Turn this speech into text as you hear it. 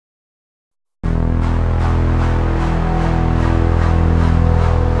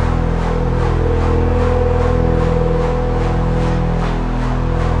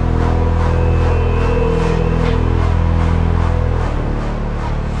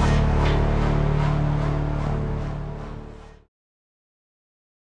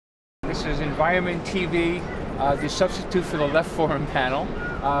Environment TV, the substitute for the Left Forum panel.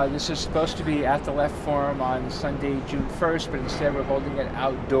 This is supposed to be at the Left Forum on Sunday, June 1st, but instead we're holding it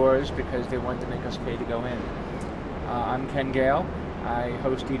outdoors because they wanted to make us pay to go in. I'm Ken Gale. I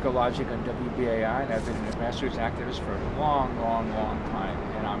host Ecologic on WBAI, and I've been a grassroots activist for a long, long, long time.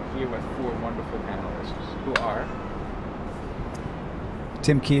 And I'm here with four wonderful panelists who are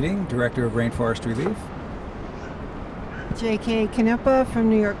Tim Keating, Director of Rainforest Relief. J.K. Canepa from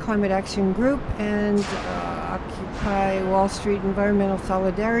New York Climate Action Group and Occupy Wall Street Environmental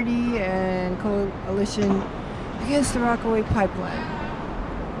Solidarity and Coalition Against the Rockaway Pipeline.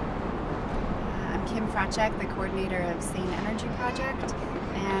 I'm Fraczek, the coordinator of Stein Energy Project,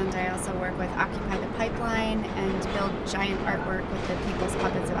 and I also work with Occupy the Pipeline and build giant artwork with the People's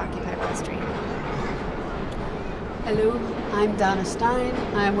Puppets of Occupy Wall Street. Hello, I'm Donna Stein.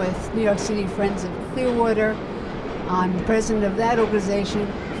 I'm with New York City Friends of Clearwater. I'm the president of that organization.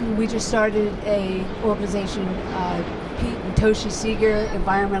 We just started a organization, Pete and Toshi Seeger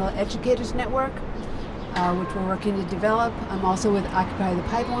Environmental Educators Network, which we're working to develop. I'm also with Occupy the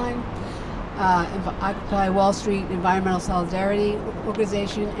Pipeline, Occupy Wall Street Environmental Solidarity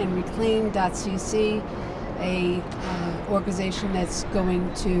Organization, and Reclaim.cc, a organization that's going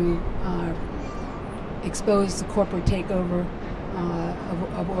to expose the corporate takeover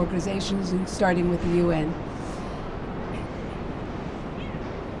of organizations, and starting with the UN.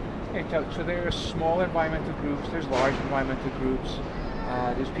 Okay, so there are small environmental groups, there's large environmental groups,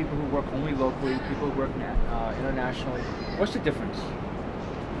 there's people who work only locally, people who work internationally. What's the difference?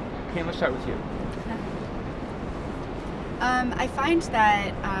 Ken, let's start with you. I find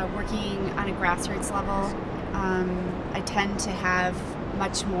that working on a grassroots level, I tend to have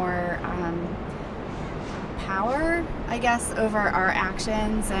much more power, I guess, over our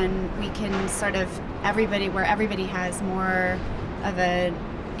actions, and we can sort of, where everybody has more of an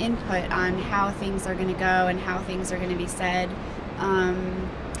input on how things are going to go and how things are going to be said.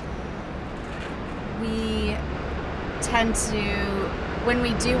 We tend to, when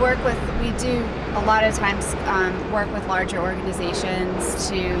we do work with, we do a lot of times work with larger organizations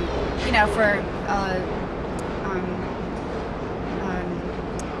to, for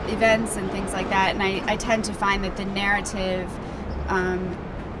events and things like that, and I tend to find that the narrative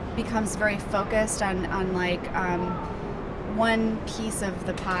becomes very focused on one piece of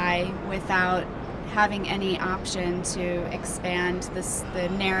the pie without having any option to expand the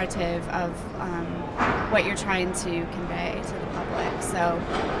narrative of what you're trying to convey to the public. So,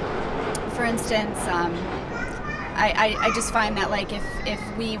 for instance, I just find that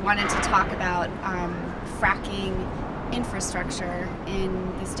if we wanted to talk about fracking infrastructure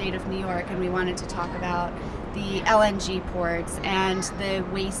in the state of New York, and we wanted to talk about the LNG ports and the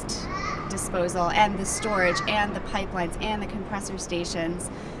waste disposal and the storage and the pipelines and the compressor stations,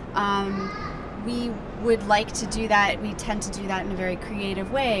 we would like to do that. We tend to do that in a very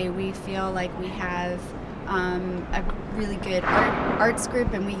creative way. We feel like we have a really good arts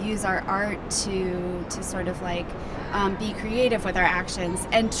group, and we use our art to sort of be creative with our actions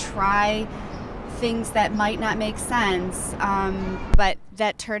and try things that might not make sense, but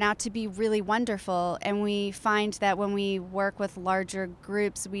that turn out to be really wonderful. And we find that when we work with larger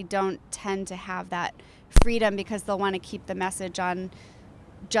groups, we don't tend to have that freedom because they'll want to keep the message on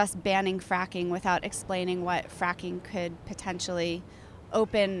just banning fracking without explaining what fracking could potentially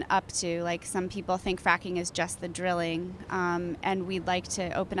open up to. Like, some people think fracking is just the drilling, and we'd like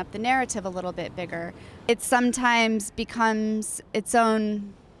to open up the narrative a little bit bigger. It sometimes becomes its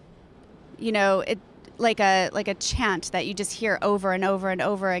own, like a chant that you just hear over and over and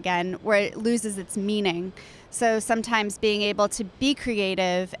over again, where it loses its meaning. So sometimes being able to be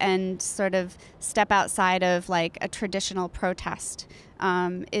creative and sort of step outside of a traditional protest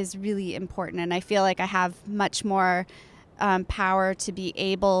is really important. And I feel like I have much more power to be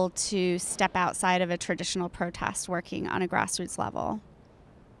able to step outside of a traditional protest working on a grassroots level.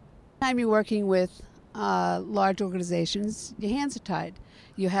 Anytime you're working with large organizations, your hands are tied.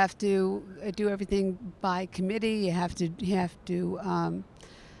 You have to do everything by committee. You have to.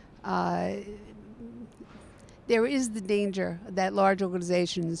 There is the danger that large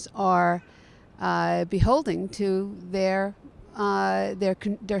organizations are beholden to their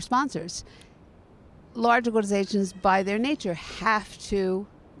sponsors. Large organizations, by their nature, have to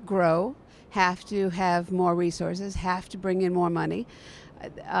grow, have to have more resources, have to bring in more money.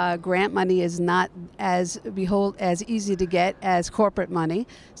 Grant money is not as easy to get as corporate money,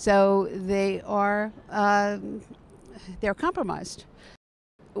 so they're compromised.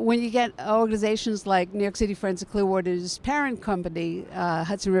 When you get organizations like New York City Friends of Clearwater's parent company,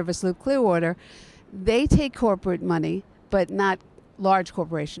 Hudson River Sloop Clearwater, they take corporate money, but not large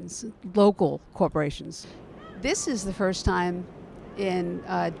corporations, local corporations. This is the first time in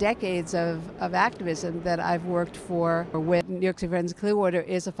decades of activism that I've worked for with New York City Friends of Clearwater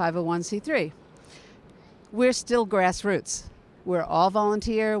is a 501c3. We're still grassroots. We're all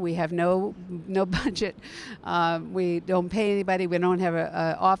volunteer. We have no budget. We don't pay anybody. We don't have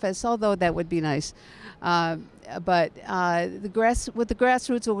an office, although that would be nice. But with the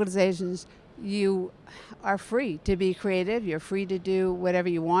grassroots organizations, you are free to be creative. You're free to do whatever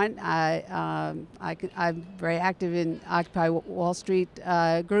you want. I'm very active in Occupy Wall Street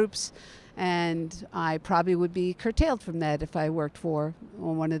groups, and I probably would be curtailed from that if I worked for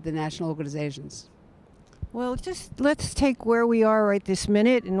one of the national organizations. Well, just let's take where we are right this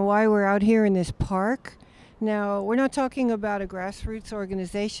minute and why we're out here in this park. Now, we're not talking about a grassroots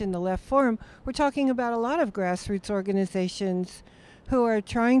organization, the Left Forum. We're talking about a lot of grassroots organizations who are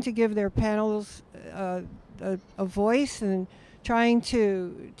trying to give their panels a voice and trying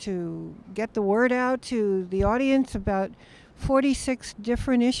to get the word out to the audience about 46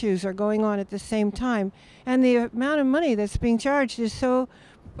 different issues are going on at the same time. And the amount of money that's being charged is so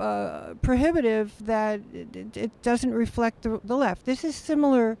prohibitive that it doesn't reflect the left. This is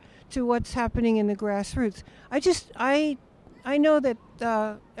similar to what's happening in the grassroots. I know that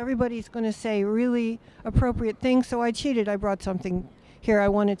everybody's going to say really appropriate things, so I cheated. I brought something here I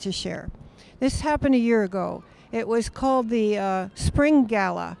wanted to share. This happened a year ago. It was called the Spring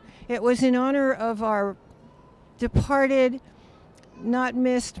Gala. It was in honor of our departed, not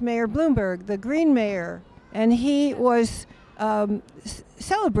missed Mayor Bloomberg, the Green Mayor, and he was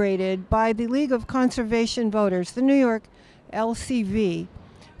celebrated by the League of Conservation Voters, the New York LCV,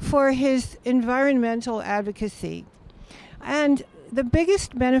 for his environmental advocacy. And the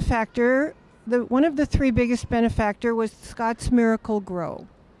biggest benefactor, one of the three biggest benefactor was Scott's Miracle Grow.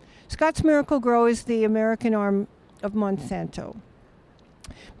 Scott's Miracle Grow is the American arm of Monsanto.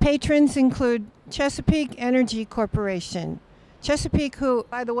 Patrons include Chesapeake Energy Corporation. Chesapeake, who,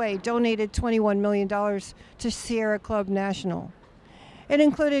 by the way, donated $21 million to Sierra Club National. It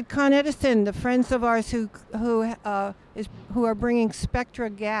included Con Edison, the friends of ours who are bringing Spectra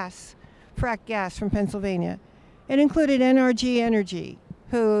gas, frack gas from Pennsylvania. It included NRG Energy,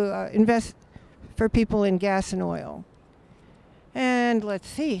 who invests for people in gas and oil. And let's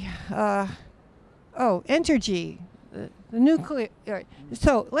see, Entergy, the nuclear.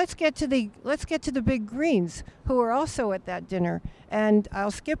 So let's get to the big greens who are also at that dinner. And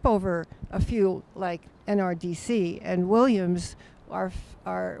I'll skip over a few like NRDC and Williams.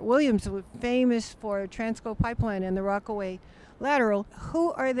 Williams was famous for Transco Pipeline and the Rockaway Lateral.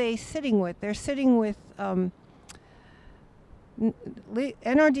 Who are they sitting with? They're sitting with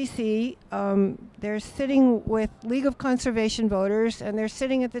NRDC, they're sitting with League of Conservation Voters, and they're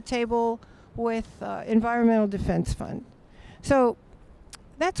sitting at the table with Environmental Defense Fund. So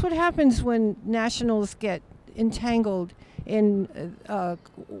that's what happens when nationals get entangled in,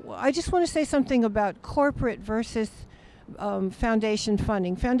 I just want to say something about corporate versus foundation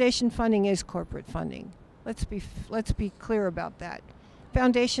funding. Foundation funding is corporate funding. Let's be clear about that.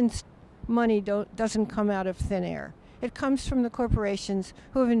 Foundation's money doesn't come out of thin air. It comes from the corporations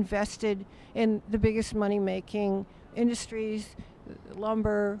who have invested in the biggest money-making industries,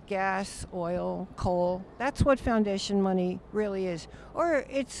 lumber, gas, oil, coal. That's what foundation money really is. Or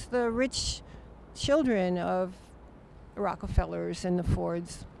it's the rich children of the Rockefellers and the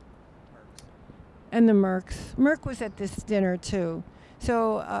Fords and the Mercks. Merck was at this dinner too.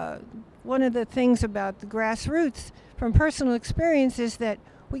 So one of the things about the grassroots from personal experience is that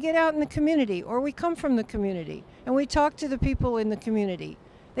we get out in the community, or we come from the community, and we talk to the people in the community.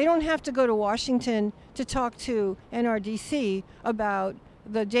 They don't have to go to Washington to talk to NRDC about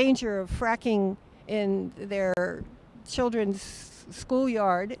the danger of fracking in their children's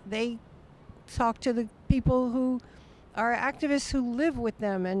schoolyard. They talk to the people who are activists who live with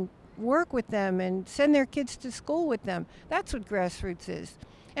them and work with them and send their kids to school with them. That's what grassroots is.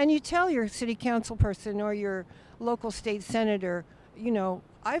 And you tell your city council person or your local state senator, you know,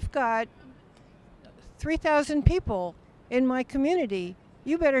 I've got 3,000 people in my community.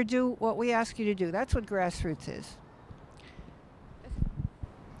 You better do what we ask you to do. That's what grassroots is.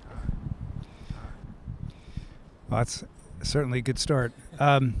 Well, that's certainly a good start.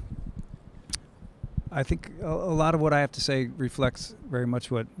 I think a lot of what I have to say reflects very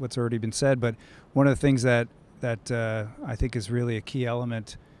much what's already been said, but one of the things that I think is really a key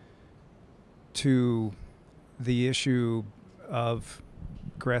element to the issue of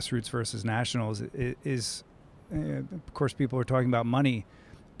grassroots versus nationals is of course, people are talking about money,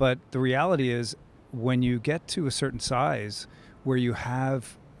 but the reality is when you get to a certain size where you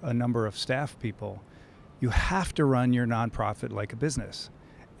have a number of staff people, you have to run your nonprofit like a business.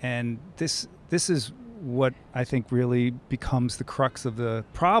 And this is what I think really becomes the crux of the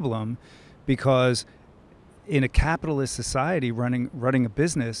problem, because in a capitalist society, running a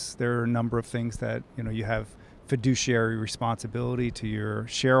business, there are a number of things that, you have fiduciary responsibility to your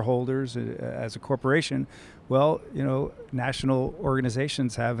shareholders as a corporation. Well, national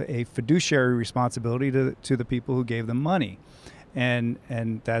organizations have a fiduciary responsibility to the people who gave them money. And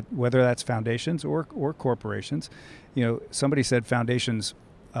that, whether that's foundations or corporations, somebody said foundations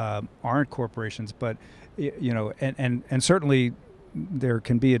aren't corporations, but and certainly there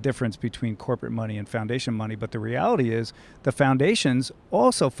can be a difference between corporate money and foundation money, but the reality is the foundations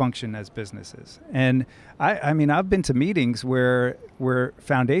also function as businesses. And I mean, I've been to meetings where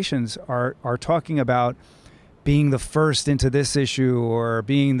foundations are talking about being the first into this issue, or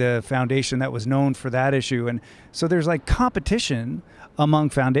being the foundation that was known for that issue. And so there's like competition among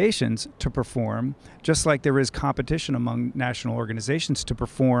foundations to perform, just like there is competition among national organizations to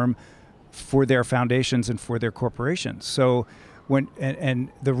perform for their foundations and for their corporations. So and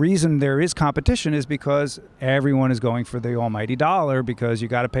the reason there is competition is because everyone is going for the almighty dollar, because you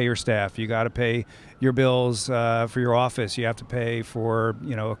got to pay your staff, you got to pay your bills for your office, you have to pay for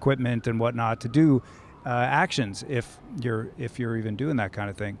equipment and whatnot to do actions if you're even doing that kind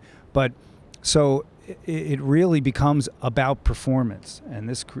of thing. But so it really becomes about performance, and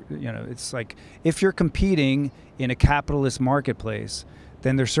this it's like if you're competing in a capitalist marketplace,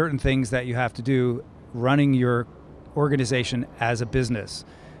 then there's certain things that you have to do running your organization as a business,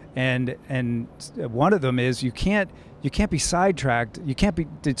 and one of them is you can't be sidetracked, you can't be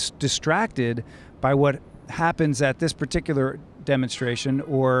distracted by what happens at this particular demonstration,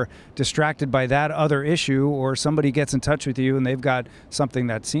 or distracted by that other issue, or somebody gets in touch with you and they've got something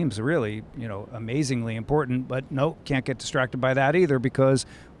that seems really amazingly important, but no, can't get distracted by that either, because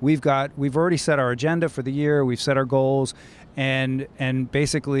we've already set our agenda for the year, we've set our goals, and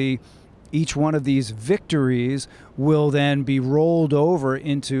basically each one of these victories will then be rolled over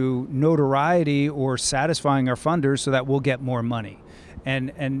into notoriety or satisfying our funders so that we'll get more money. And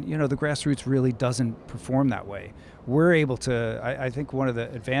the Grassroots really doesn't perform that way. We're able to, I think one of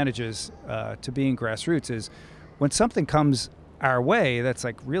the advantages to being Grassroots is when something comes our way that's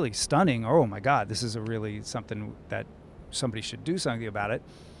like really stunning, oh my God, this is really something that somebody should do something about it,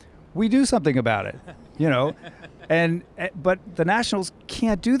 we do something about it, but the Nationals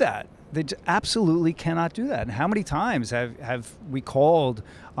can't do that. They absolutely cannot do that. And how many times have we called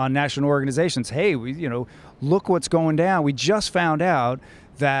on national organizations, hey, look what's going down. We just found out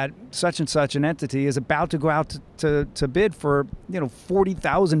that such and such an entity is about to go out to bid for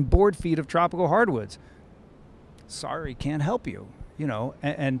 40,000 board feet of tropical hardwoods. Sorry, can't help you.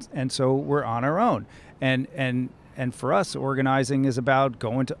 And so we're on our own. And for us, organizing is about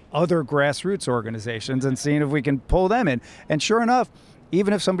going to other grassroots organizations and seeing if we can pull them in. And sure enough,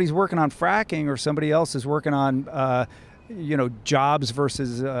 even if somebody's working on fracking or somebody else is working on jobs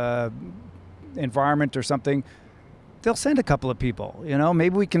versus environment or something, they'll send a couple of people.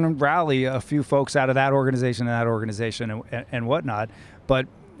 Maybe we can rally a few folks out of that organization and whatnot. But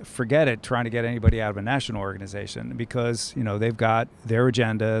forget it, trying to get anybody out of a national organization, because they've got their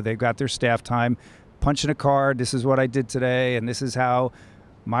agenda, they've got their staff time, punching a card. This is what I did today, and this is how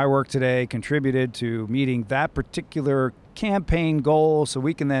my work today contributed to meeting that particular campaign goal, so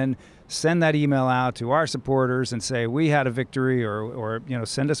we can then send that email out to our supporters and say we had a victory, or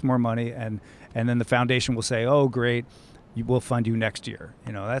send us more money, and then the foundation will say, oh great, we'll fund you next year.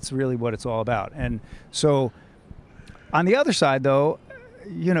 That's really what it's all about. And so on the other side though,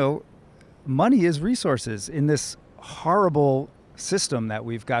 money is resources in this horrible system that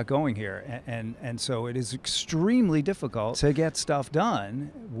we've got going here, and so it is extremely difficult to get stuff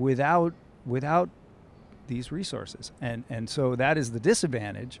done without these resources, and so that is the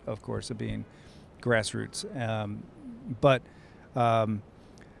disadvantage, of course, of being Grassroots. But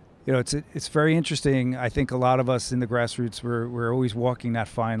it's very interesting. I think a lot of us in the Grassroots, we're always walking that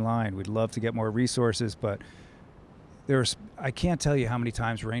fine line. We'd love to get more resources, but I can't tell you how many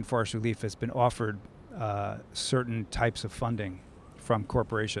times Rainforest Relief has been offered certain types of funding from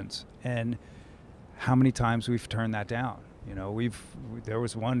corporations, and how many times we've turned that down. There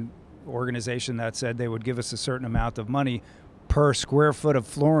was one organization that said they would give us a certain amount of money per square foot of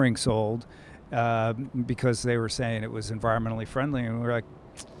flooring sold, because they were saying it was environmentally friendly, and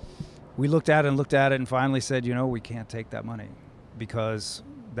we looked at it and finally said, we can't take that money, because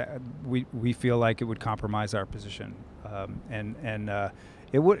we feel like it would compromise our position,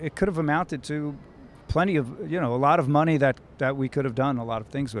 it could have amounted to plenty of a lot of money that we could have done a lot of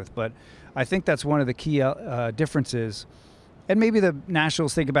things with. But I think that's one of the key differences. and maybe the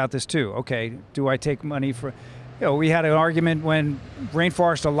nationals think about this too. Okay, do I take money for, we had an argument when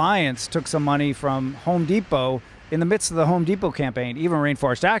Rainforest Alliance took some money from Home Depot in the midst of the Home Depot campaign. Even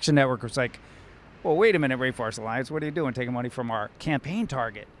Rainforest Action Network was like, well, wait a minute, Rainforest Alliance, what are you doing taking money from our campaign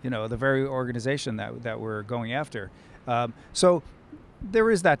target, the very organization that we're going after? So there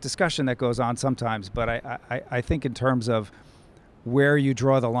is that discussion that goes on sometimes, but I think in terms of where you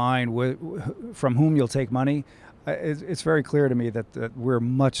draw the line, from whom you'll take money, it's very clear to me that we're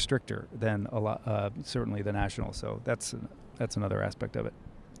much stricter than certainly the national. So that's another aspect of it.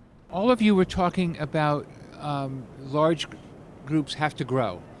 All of you were talking about large groups have to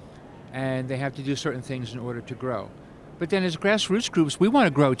grow, and they have to do certain things in order to grow. But then as grassroots groups, we want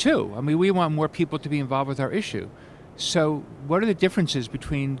to grow too. I mean, we want more people to be involved with our issue. So what are the differences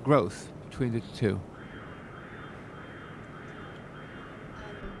between growth between the two?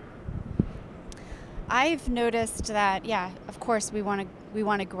 I've noticed that, of course we want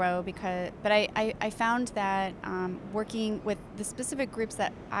to grow but I found that working with the specific groups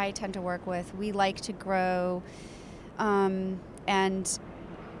that I tend to work with, we like to grow and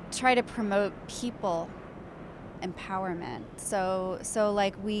try to promote people empowerment. So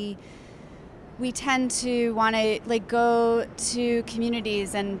like we tend to want to like go to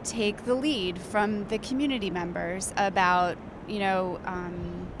communities and take the lead from the community members about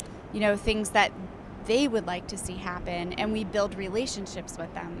things that they would like to see happen, and we build relationships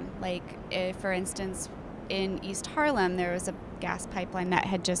with them. Like, for instance, in East Harlem, there was a gas pipeline that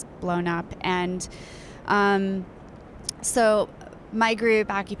had just blown up, and so my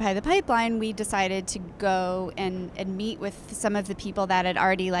group, Occupy the Pipeline, we decided to go and meet with some of the people that had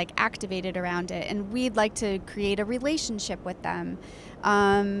already like activated around it, and we'd like to create a relationship with them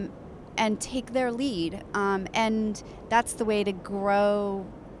and take their lead, and that's the way to grow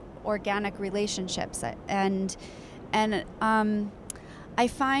organic relationships. And I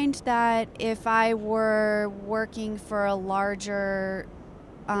find that if I were working for a larger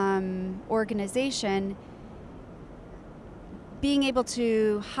organization, being able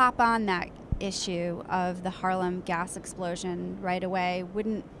to hop on that issue of the Harlem gas explosion right away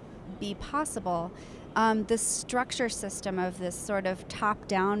wouldn't be possible. The structure system of this sort of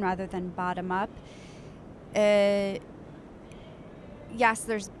top-down rather than bottom-up, yes,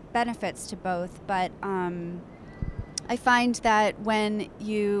 there's benefits to both, but I find that when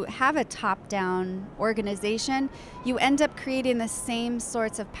you have a top-down organization, you end up creating the same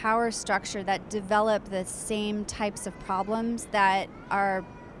sorts of power structure that develop the same types of problems that are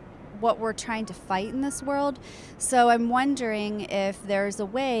what we're trying to fight in this world. So I'm wondering if there's a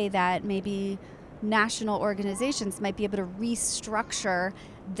way that maybe national organizations might be able to restructure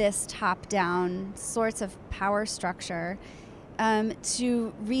this top-down sorts of power structure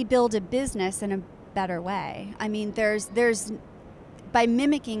to rebuild a business in a better way. I mean, there's by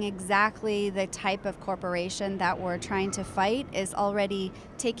mimicking exactly the type of corporation that we're trying to fight is already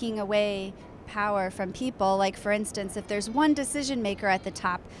taking away power from people. Like, for instance, if there's one decision maker at the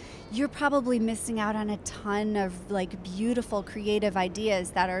top, you're probably missing out on a ton of like beautiful creative ideas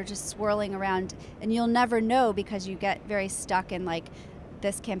that are just swirling around, and you'll never know because you get very stuck in like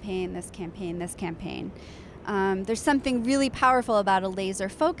this campaign, this campaign, this campaign. There's something really powerful about a laser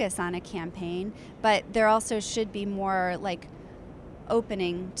focus on a campaign, but there also should be more like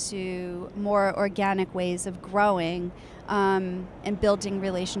opening to more organic ways of growing and building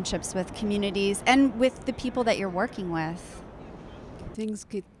relationships with communities and with the people that you're working with. Things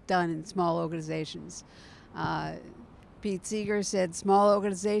get done in small organizations. Pete Seeger said small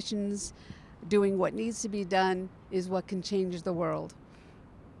organizations doing what needs to be done is what can change the world.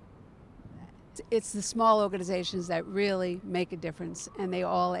 It's the small organizations that really make a difference, and they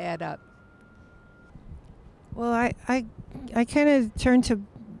all add up. Well, I kind of turn to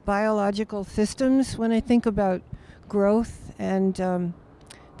biological systems when I think about growth, and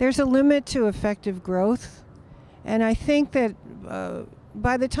there's a limit to effective growth. And I think that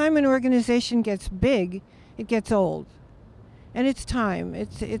by the time an organization gets big, it gets old. And it's time.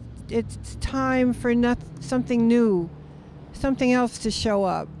 It's time for something new, something else to show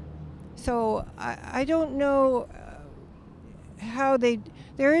up. So I don't know how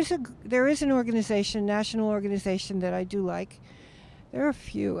there is an organization, national organization that I do like. There are a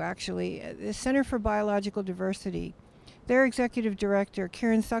few, actually. The Center for Biological Diversity. Their executive director,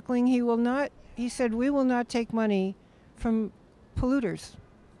 Kieran Suckling, he said, we will not take money from polluters.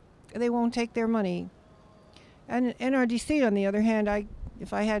 They won't take their money. And NRDC, on the other hand,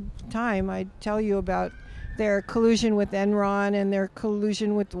 if I had time, I'd tell you about their collusion with Enron and their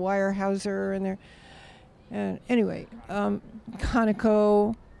collusion with Weyerhaeuser and anyway,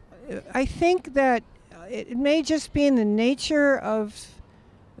 Conoco. I think that it may just be in the nature of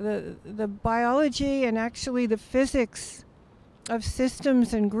the biology and actually the physics of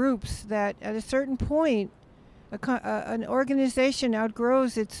systems and groups that at a certain point an organization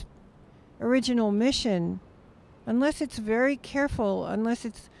outgrows its original mission unless it's very careful, unless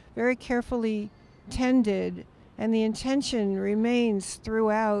it's very carefully tended, and the intention remains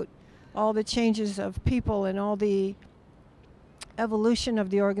throughout all the changes of people and all the evolution of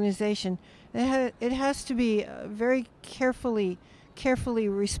the organization. It has to be very carefully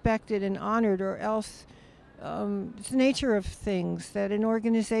respected and honored, or else it's the nature of things that an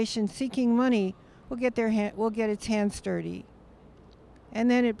organization seeking money will get its hands dirty, and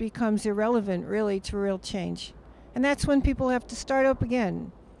then it becomes irrelevant really to real change. And that's when people have to start up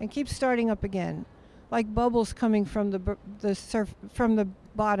again and keep starting up again, like bubbles coming from from the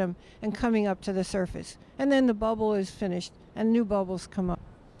bottom and coming up to the surface, and then the bubble is finished and new bubbles come up.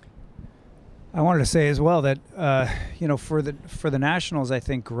 I wanted to say as well that for the Nationals, I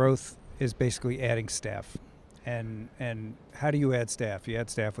think growth is basically adding staff, and how do you add staff? You add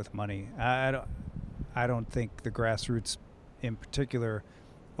staff with money. I don't think the Grassroots in particular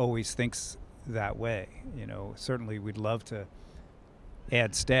always thinks that way. Certainly we'd love to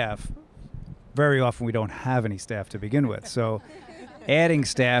add staff. Very often we don't have any staff to begin with, so adding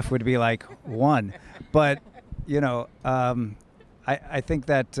staff would be like one. But I think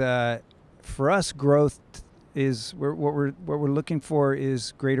that for us, growth is what we're looking for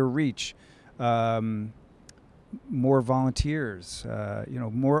is greater reach, more volunteers,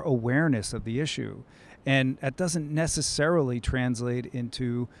 more awareness of the issue, and that doesn't necessarily translate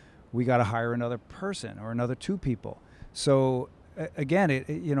into we got to hire another person or another two people. So again, it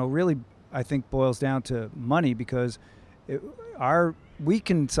really I think boils down to money, because we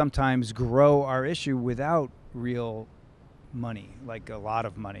can sometimes grow our issue without real money, like a lot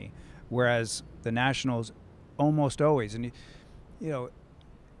of money, whereas the Nationals almost always, and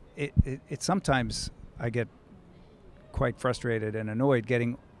it sometimes I get quite frustrated and annoyed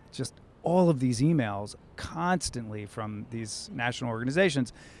getting just all of these emails constantly from these national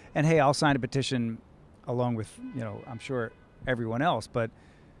organizations, and hey, I'll sign a petition along with I'm sure everyone else, but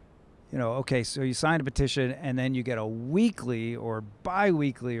okay, so you sign a petition and then you get a weekly or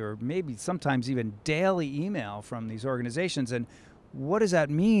bi-weekly or maybe sometimes even daily email from these organizations. And what does that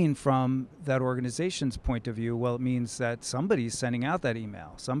mean from that organization's point of view? Well, it means that somebody's sending out that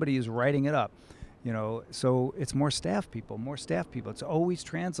email. Somebody is writing it up, so it's more staff people. It always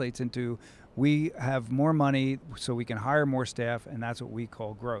translates into we have more money so we can hire more staff, and that's what we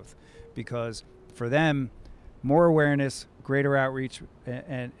call growth. Because for them, more awareness, greater outreach,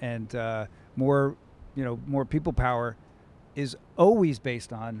 and more people power is always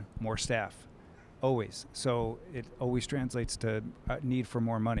based on more staff, always. So it always translates to a need for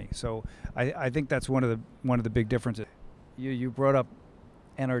more money. So I think that's one of the big differences. You brought up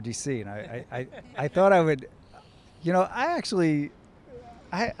NRDC, and I thought I would,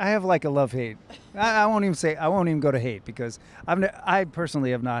 I have like a love-hate. I won't even go to hate, because I personally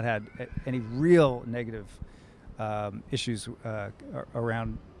have not had any real negative issues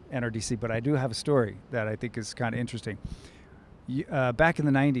around NRDC, but I do have a story that I think is kind of interesting. Back in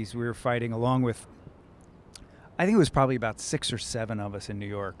the 90s, we were fighting along with, I think it was probably about 6 or 7 of us in New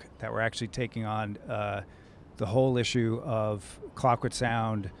York that were actually taking on the whole issue of Clawquot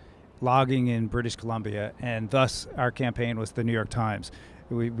Sound logging in British Columbia, and thus our campaign was the New York Times.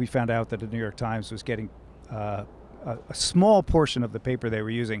 We found out that the New York Times was getting a small portion of the paper they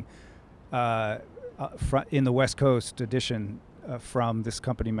were using in the West Coast edition from this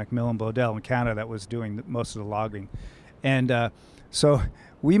company, Macmillan Bloedel in Canada, that was doing most of the logging. And so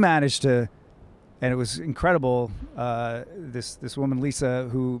we managed to, and it was incredible, this woman, Lisa,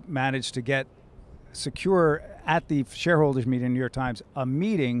 who managed to secure at the shareholders meeting in the New York Times a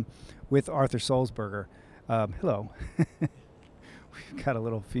meeting with Arthur Sulzberger. Hello. We've got a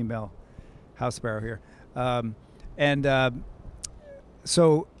little female house sparrow here.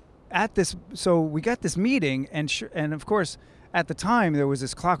 So we got this meeting, and of course, at the time there was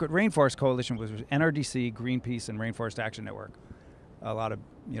this Clawquot Rainforest Coalition, which was NRDC, Greenpeace, and Rainforest Action Network, a lot of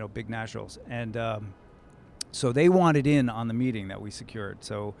big nationals, and so they wanted in on the meeting that we secured.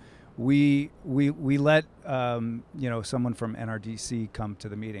 So we let someone from NRDC come to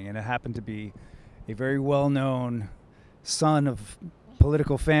the meeting, and it happened to be a very well-known son of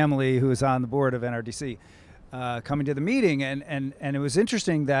political family who is on the board of NRDC. Coming to the meeting, and it was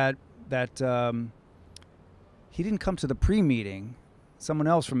interesting that he didn't come to the pre-meeting. Someone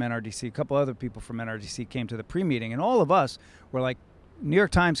else from NRDC, a couple other people from NRDC came to the pre-meeting, and all of us were like, New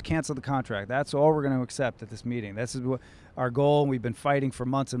York Times canceled the contract. That's all we're going to accept at this meeting. This is what our goal. We've been fighting for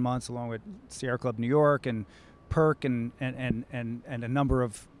months and months, along with Sierra Club New York and PERC and a number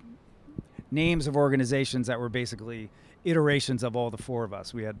of names of organizations that were basically iterations of all the four of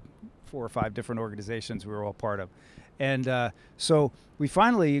us. We had 4 or 5 different organizations we were all part of. And so we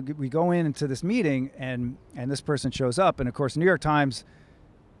go into this meeting, and this person shows up. And, of course, New York Times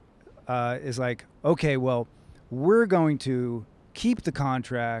is like, okay, well, we're going to keep the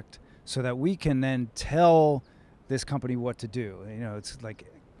contract so that we can then tell this company what to do. You know, it's like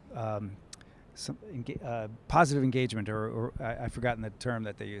positive engagement, or I've forgotten the term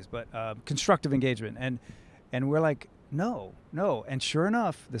that they use, but constructive engagement. And we're like, no. And sure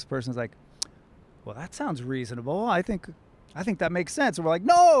enough, this person's like, well, that sounds reasonable. I think that makes sense. And we're like,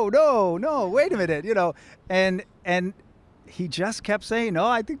 no, wait a minute, you know. And he just kept saying, no,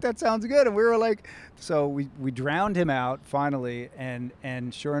 I think that sounds good. And we were like, so we drowned him out finally.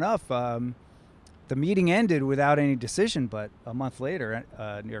 And sure enough, the meeting ended without any decision. But a month later,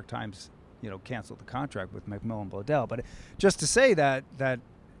 New York Times, you know, canceled the contract with McMillan Bloedel. But just to say that,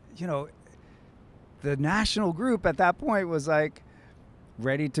 you know, the national group at that point was like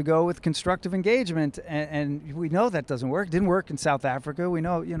ready to go with constructive engagement. And we know that doesn't work. It didn't work in South Africa. We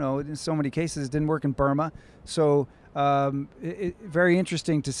know, you know, in so many cases, it didn't work in Burma. So very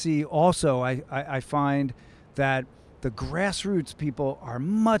interesting to see also, I find that the grassroots people are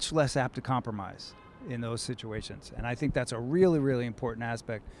much less apt to compromise in those situations. And I think that's a really, really important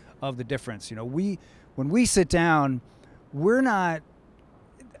aspect of the difference. You know, when we sit down, we're not,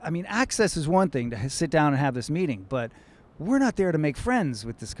 I mean, access is one thing to sit down and have this meeting, but we're not there to make friends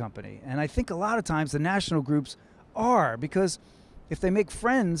with this company. And I think a lot of times the national groups are, because if they make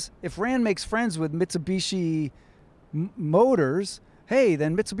friends, if Rand makes friends with Mitsubishi Motors, hey,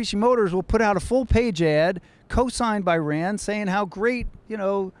 then Mitsubishi Motors will put out a full page ad co-signed by Rand saying how great, you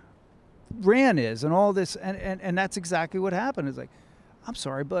know, Rand is and all this. And that's exactly what happened. It's like, I'm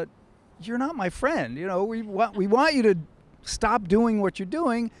sorry, but you're not my friend. You know, we want you to stop doing what you're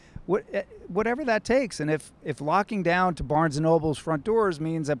doing, whatever that takes. And if locking down to Barnes & Noble's front doors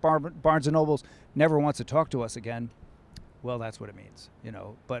means that Barnes & Noble's never wants to talk to us again, well, that's what it means, you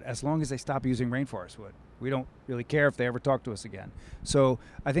know. But as long as they stop using Rainforest wood, we don't really care if they ever talk to us again. So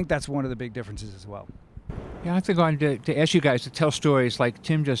I think that's one of the big differences as well. Yeah, I think I wanted to ask you guys to tell stories like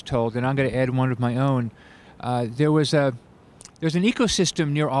Tim just told, and I'm going to add one of my own. There's an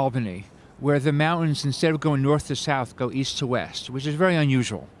ecosystem near Albany where the mountains, instead of going north to south, go east to west, which is very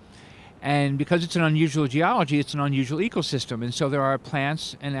unusual. And because it's an unusual geology, it's an unusual ecosystem. And so there are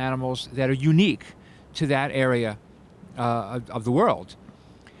plants and animals that are unique to that area of the world.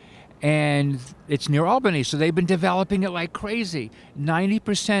 And it's near Albany, so they've been developing it like crazy.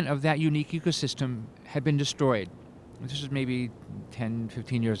 90% of that unique ecosystem had been destroyed. This is maybe 10,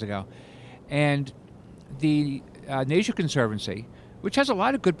 15 years ago. And the Nature Conservancy, which has a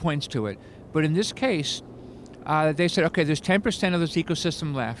lot of good points to it, but in this case, they said, okay, there's 10% of this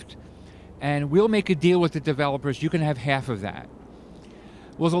ecosystem left, and we'll make a deal with the developers. You can have half of that.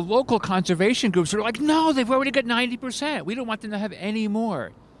 Well, the local conservation groups are like, no, they've already got 90%. We don't want them to have any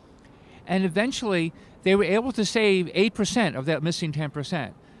more. And eventually, they were able to save 8% of that missing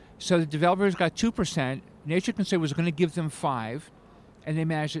 10%. So the developers got 2%. Nature Conservancy was going to give them 5%, and they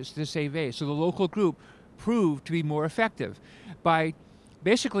managed to save 8%. So the local group proved to be more effective by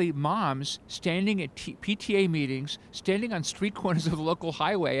basically moms standing at PTA meetings, standing on street corners of the local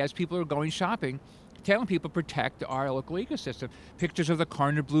highway as people are going shopping, telling people protect our local ecosystem. Pictures of the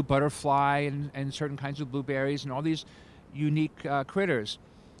Carner blue butterfly and certain kinds of blueberries and all these unique critters.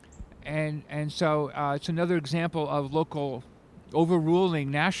 And so it's another example of local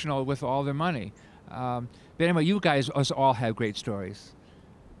overruling national with all their money. But anyway, you guys all have great stories.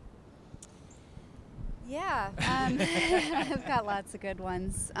 Yeah, I've got lots of good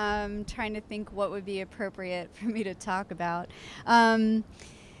ones. Trying to think what would be appropriate for me to talk about. You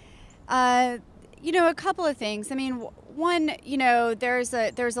know, a couple of things. I mean, one, you know, there's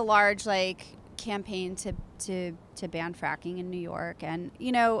a large campaign to ban fracking in New York, and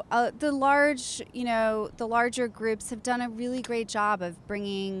you know, the larger groups have done a really great job of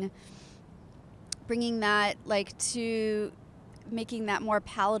bringing that to making that more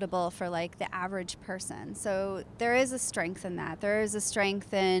palatable for the average person. So there is a strength in that. There is a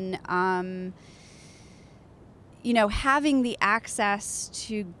strength in you know, having the access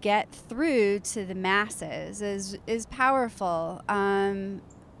to get through to the masses is powerful.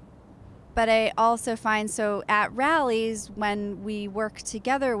 But I also find, so at rallies, when we work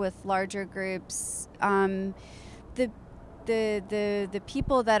together with larger groups, the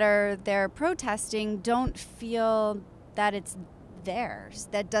people that are there protesting don't feel that it's theirs,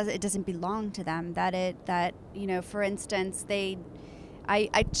 it doesn't belong to them, that you know, for instance,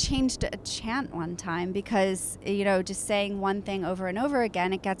 I changed a chant one time because, you know, just saying one thing over and over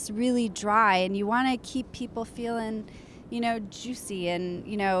again, it gets really dry, and you want to keep people feeling, you know, juicy and,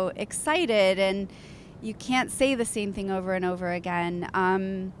 you know, excited, and you can't say the same thing over and over again.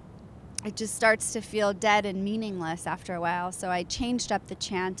 It just starts to feel dead and meaningless after a while. So I changed up the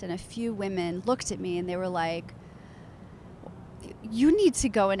chant, and a few women looked at me and they were like, you need to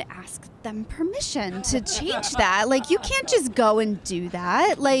go and ask them permission to change that. Like, you can't just go and do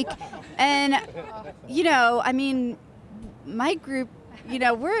that. Like, and, you know, I mean, my group, you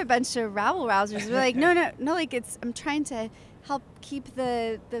know, we're a bunch of rabble-rousers. We're like, no, like, I'm trying to help keep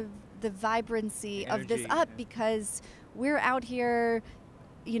the vibrancy of this up, because we're out here,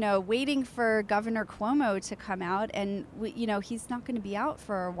 you know, waiting for Governor Cuomo to come out, and you know, he's not going to be out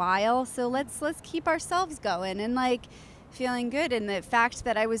for a while, so let's keep ourselves going and like feeling good. And the fact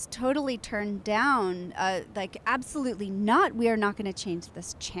that I was totally turned down, like, absolutely not, we are not going to change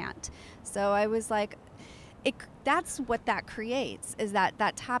this chant. So I was like, that's what that creates, is that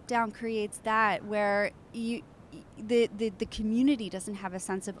top down creates that, where the community doesn't have a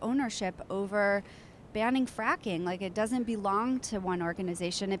sense of ownership over banning fracking. Like, it doesn't belong to one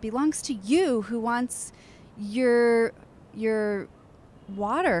organization. It belongs to you, who wants your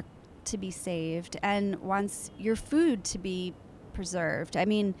water to be saved and wants your food to be preserved. I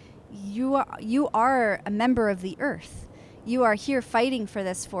mean, you are a member of the earth. You are here fighting for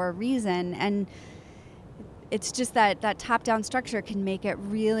this for a reason, and it's just that top-down structure can make it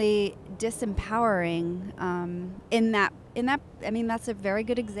really disempowering. In that, I mean, that's a very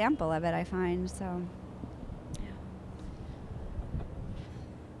good example of it, I find. So.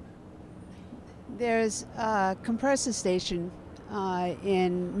 There's a compressor station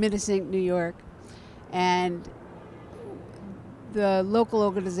in Minisink, New York, and the local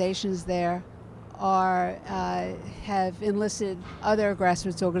organizations there have enlisted other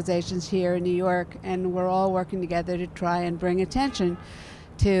grassroots organizations here in New York, and we're all working together to try and bring attention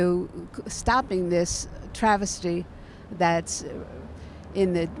to stopping this travesty that's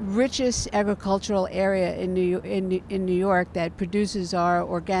in the richest agricultural area in New York that produces our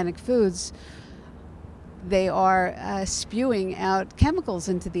organic foods. They are spewing out chemicals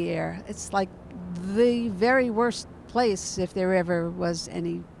into the air. It's like the very worst place, if there ever was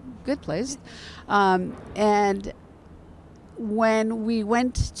any good place. And when we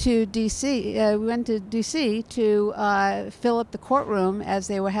went to D.C., to fill up the courtroom as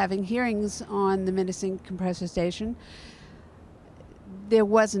they were having hearings on the Minisink compressor station, there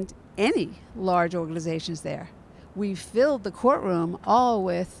wasn't any large organizations there. We filled the courtroom all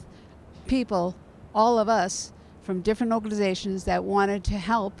with people, all of us from different organizations that wanted to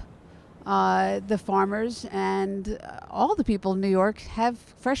help the farmers and all the people in New York have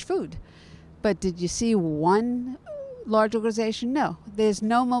fresh food. But did you see one large organization? No. There's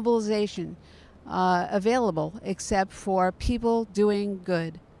no mobilization available except for people doing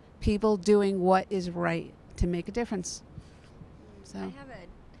good, people doing what is right to make a difference. So I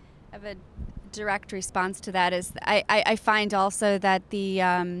have a direct response to that. Is I find also that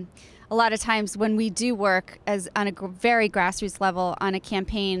a lot of times when we do work as on a very grassroots level on a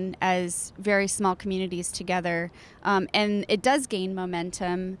campaign as very small communities together, and it does gain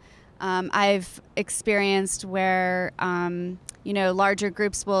momentum. I've experienced where you know, larger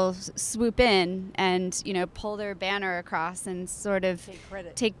groups will swoop in and, you know, pull their banner across and sort of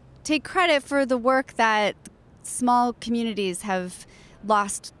take credit for the work that small communities have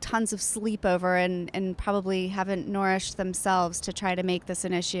lost tons of sleep over and probably haven't nourished themselves to try to make this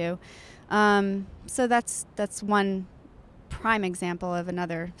an issue. So that's one prime example of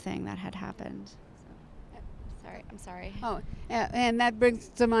another thing that had happened. I'm sorry. Oh, and that brings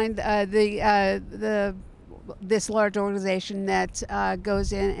to mind this large organization that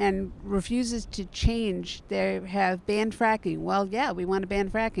goes in and refuses to change. They have banned fracking. Well, yeah, we want to ban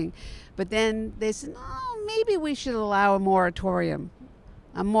fracking, but then they said, oh, maybe we should allow a moratorium.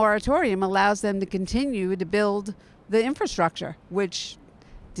 A moratorium allows them to continue to build the infrastructure, which,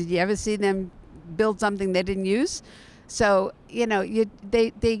 did you ever see them build something they didn't use? So, you know,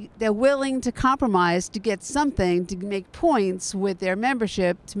 they're willing to compromise to get something, to make points with their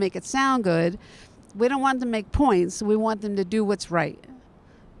membership, to make it sound good. We don't want them to make points. We want them to do what's right.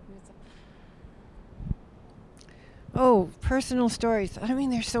 Oh, personal stories. I mean,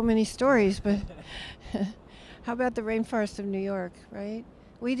 there's so many stories, but how about the Rainforest of New York, right?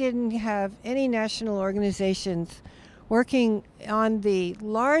 We didn't have any national organizations working on the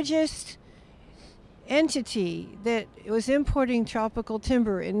largest entity that was importing tropical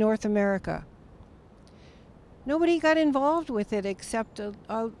timber in North America. nobody got involved with it except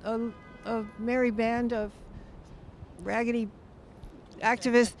a merry band of raggedy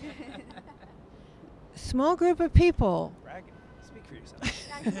activists. Small group of people. Raggedy. Speak for yourself.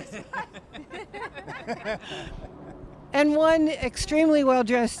 And one extremely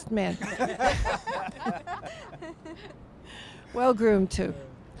well-dressed man. Well-groomed, too.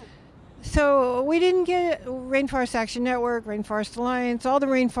 So we didn't get Rainforest Action Network, Rainforest Alliance, all the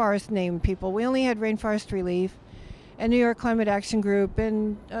rainforest named people. We only had Rainforest Relief and New York Climate Action Group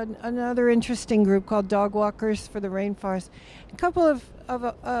and another interesting group called Dog Walkers for the Rainforest. A couple of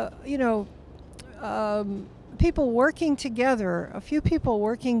people working together, a few people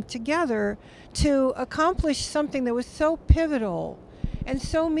working together to accomplish something that was so pivotal and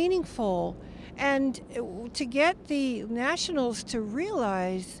so meaningful, and to get the nationals to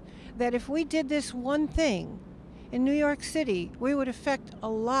realize that if we did this one thing in New York City, we would affect a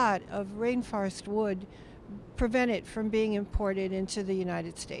lot of rainforest wood, prevent it from being imported into the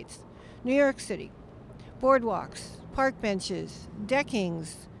United States. New York City, boardwalks, park benches,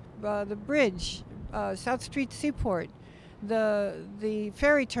 deckings, the bridge, South Street Seaport, the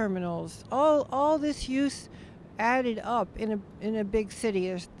ferry terminals, all this use added up in a big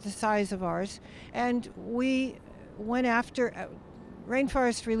city the size of ours, and we went after.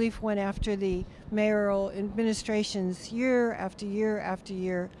 Rainforest Relief went after the mayoral administrations year after year after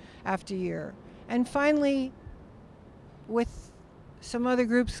year after year, and finally, with some other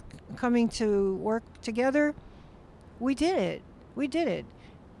groups coming to work together, we did it. We did it.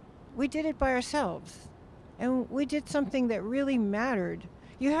 We did it by ourselves, and we did something that really mattered.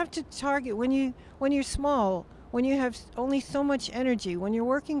 You have to target when you're small, when you have only so much energy, when you're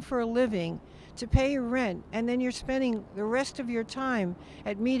working for a living to pay your rent, and then you're spending the rest of your time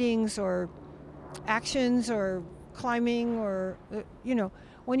at meetings or actions or climbing or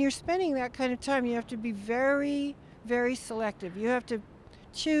when you're spending that kind of time, you have to be very, very selective. You have to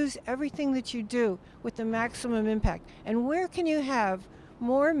choose everything that you do with the maximum impact. And where can you have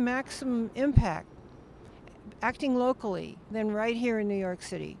more maximum impact acting locally than right here in New York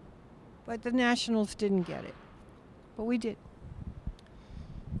City? But the nationals didn't get it, but we did.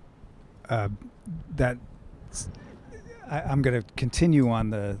 I'm going to continue on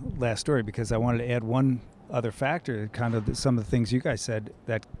the last story because I wanted to add one other factor, kind of some of the things you guys said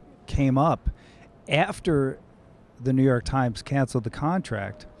that came up after the New York Times canceled the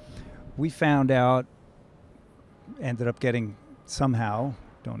contract. We found out, ended up getting somehow,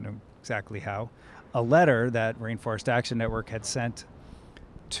 don't know exactly how, a letter that Rainforest Action Network had sent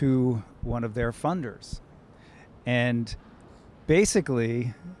to one of their funders. And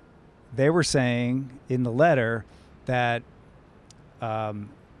basically, they were saying in the letter that,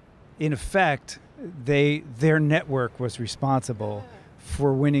 in effect, their network was responsible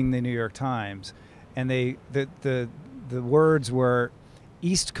for winning the New York Times, and the words were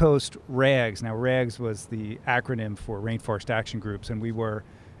East Coast RAGs. Now, RAGs was the acronym for Rainforest Action Groups, and we were,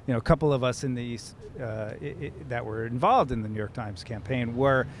 a couple of us in the that were involved in the New York Times campaign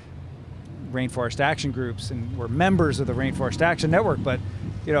were Rainforest Action Groups and were members of the Rainforest Action Network, but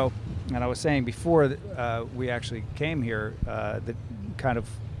and I was saying before we actually came here that kind of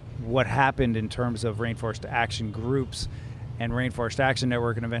what happened in terms of Rainforest Action Groups and Rainforest Action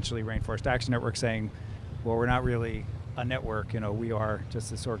Network, and eventually Rainforest Action Network saying, well, we're not really a network, we are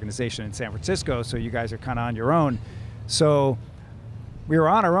just this organization in San Francisco, so you guys are kind of on your own. So we were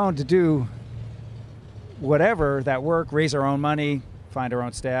on our own to do whatever that work, raise our own money, find our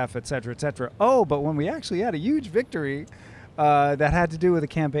own staff, et cetera, et cetera. Oh, but when we actually had a huge victory that had to do with a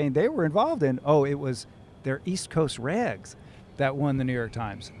campaign they were involved in, it was their East Coast RAGs that won the New York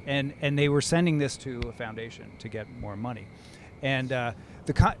Times. And they were sending this to a foundation to get more money. And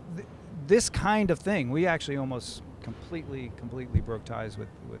this kind of thing, we actually almost completely broke ties with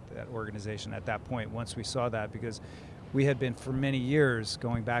that organization at that point once we saw that, because we had been for many years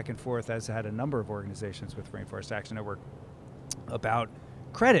going back and forth, as had a number of organizations with Rainforest Action Network, about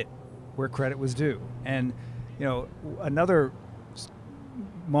credit, where credit was due. And another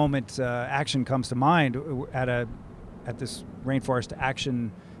moment action comes to mind at this Rainforest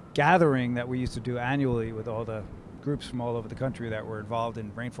Action gathering that we used to do annually with all the groups from all over the country that were involved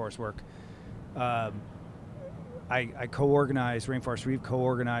in rainforest work. I co-organized, Rainforest Relief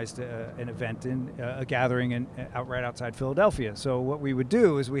co-organized an event a gathering right outside Philadelphia. So what we would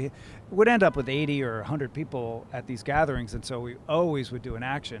do is we would end up with 80 or 100 people at these gatherings, and so we always would do an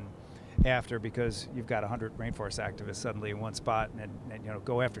action after, because you've got 100 rainforest activists suddenly in one spot, and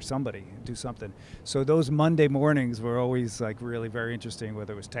go after somebody, do something. So those Monday mornings were always really very interesting,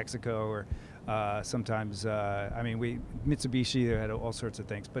 whether it was Texaco or sometimes Mitsubishi had all sorts of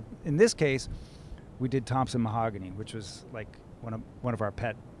things. But in this case, we did Thompson mahogany, which was like one of our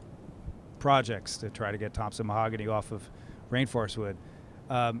pet projects to try to get Thompson mahogany off of rainforest wood.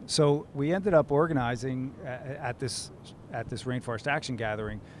 So we ended up organizing at this Rainforest Action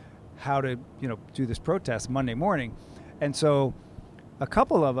Gathering how to do this protest Monday morning. And so a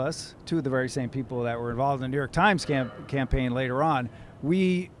couple of us, two of the very same people that were involved in the New York Times campaign later on,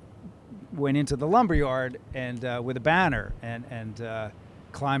 we went into the lumberyard and with a banner and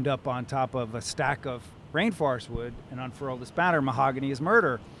climbed up on top of a stack of rainforest wood and unfurled this banner, "Mahogany is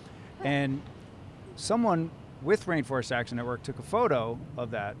murder." And someone with Rainforest Action Network took a photo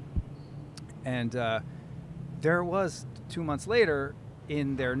of that, and there was 2 months later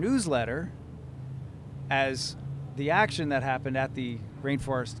in their newsletter as the action that happened at the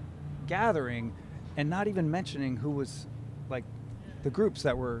Rainforest gathering, and not even mentioning who was like the groups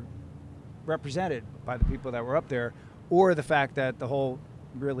that were represented by the people that were up there, or the fact that the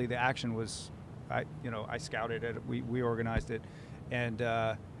action was, I scouted it, we organized it, and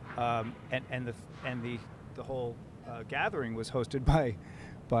the whole gathering was hosted by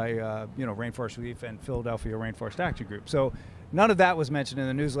Rainforest Relief and Philadelphia Rainforest Action Group. So none of that was mentioned in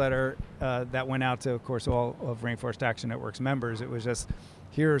the newsletter that went out to, of course, all of Rainforest Action Network's members. It was just,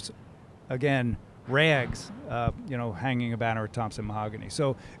 here's, again, rags, hanging a banner at Thompson mahogany.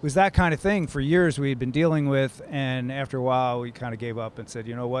 So it was that kind of thing for years we had been dealing with, and after a while we kind of gave up and said,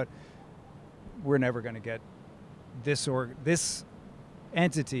 you know what, we're never going to get this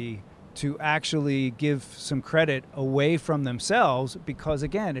entity to actually give some credit away from themselves, because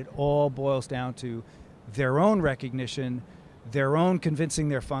again, it all boils down to their own recognition, their own convincing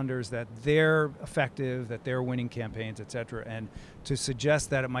their funders that they're effective, that they're winning campaigns, etc. And to suggest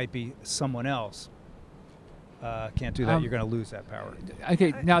that it might be someone else, can't do that. You're going to lose that power.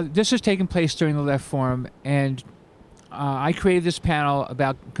 Okay, now this is taking place during the Left Forum, and I created this panel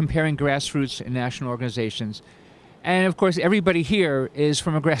about comparing grassroots and national organizations. And of course, everybody here is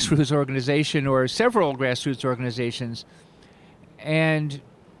from a grassroots organization or several grassroots organizations. And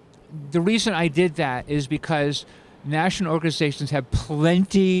the reason I did that is because national organizations have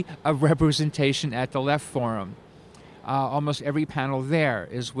plenty of representation at the Left Forum. Almost every panel there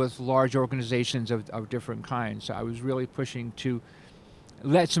is with large organizations of different kinds. So I was really pushing to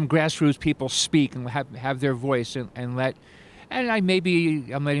let some grassroots people speak and have their voice and I'm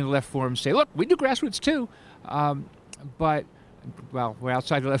letting the Left Forum say, look, we do grassroots too. But, well, we're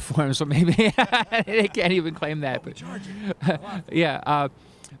outside the Left Forum, so maybe they can't even claim that. But, yeah,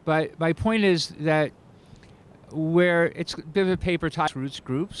 but my point is that where it's a bit of a paper tie, roots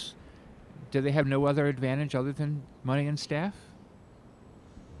groups, do they have no other advantage other than money and staff?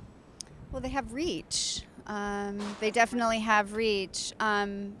 Well, they have reach. They definitely have reach.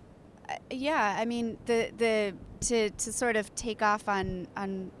 Yeah, I mean, to sort of take off on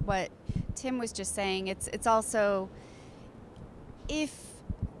what Tim was just saying, it's also, if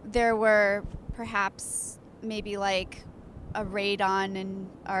there were perhaps maybe like a raid on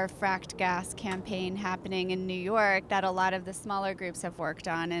our fracked gas campaign happening in New York that a lot of the smaller groups have worked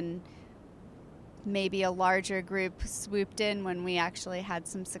on, and maybe a larger group swooped in when we actually had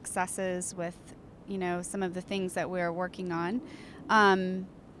some successes with, some of the things that we were working on.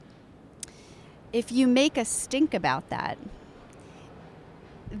 If you make a stink about that,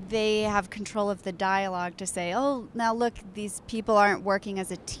 they have control of the dialogue to say, oh, now look, these people aren't working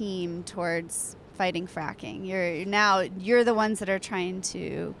as a team towards fighting fracking. You're the ones that are trying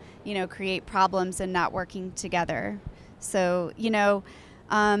to, create problems and not working together. So,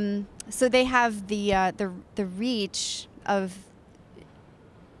 so they have the reach of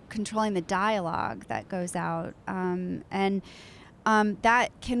controlling the dialogue that goes out, and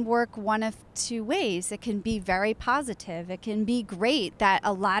that can work one of two ways. It can be very positive. It can be great that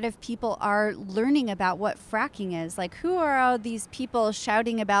a lot of people are learning about what fracking is. Like, who are all these people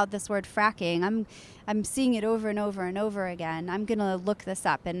shouting about this word fracking? I'm seeing it over and over and over again. I'm gonna look this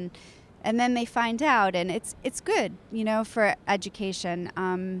up, and then they find out, and it's good, for education.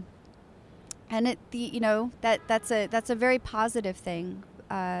 And that's a very positive thing.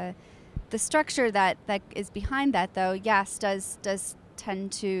 The structure that is behind that, though, yes, does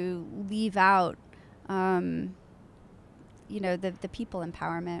tend to leave out, the people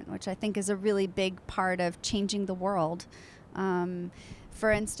empowerment, which I think is a really big part of changing the world.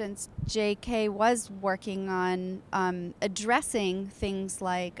 For instance, JK was working on addressing things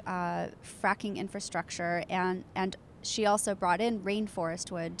like fracking infrastructure, and she also brought in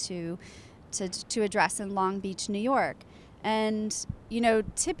rainforest wood to address in Long Beach, New York. And,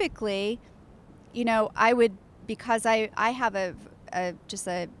 typically, I would, because I have just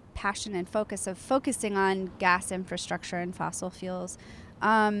a passion and focusing on gas infrastructure and fossil fuels,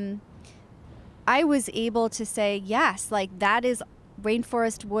 I was able to say, yes, like that is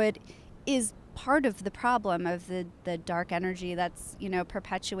rainforest wood is part of the problem of the dark energy that's, you know,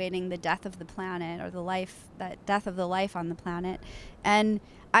 perpetuating the death of the planet, or that death of the life on the planet. And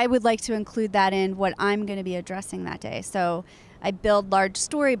I would like to include that in what I'm going to be addressing that day. So I build large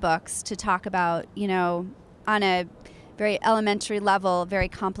storybooks to talk about, you know, on a very elementary level, very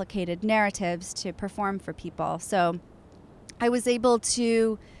complicated narratives to perform for people. So I was able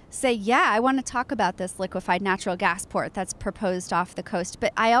to say, yeah, I want to talk about this liquefied natural gas port that's proposed off the coast,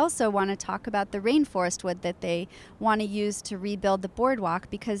 but I also want to talk about the rainforest wood that they want to use to rebuild the boardwalk,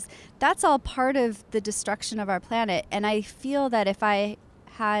 because that's all part of the destruction of our planet. And I feel that if I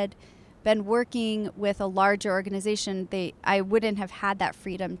had been working with a larger organization, I wouldn't have had that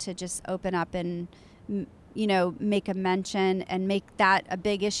freedom to just open up and, you know, make a mention and make that a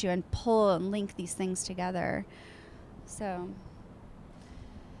big issue and pull and link these things together. So.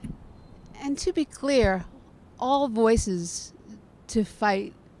 And to be clear, all voices to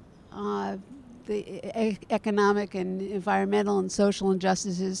fight the economic and environmental and social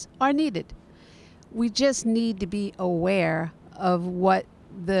injustices are needed. We just need to be aware of what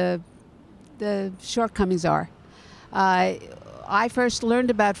the shortcomings are. I first learned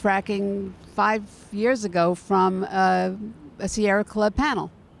about fracking 5 years ago from a Sierra Club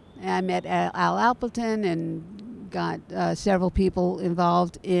panel. I met Al Appleton and got several people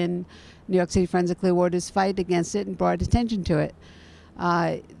involved in New York City Friends of Clearwater's fight against it and brought attention to it.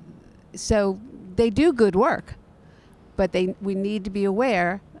 So they do good work, but we need to be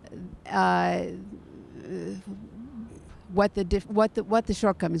aware what the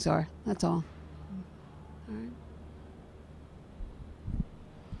shortcomings are. That's all.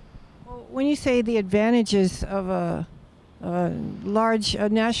 Well, when you say the advantages of a large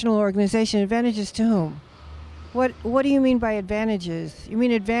national organization, advantages to whom? What do you mean by advantages? You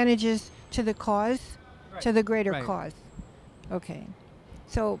mean advantages to the cause, right, to the greater cause? Okay.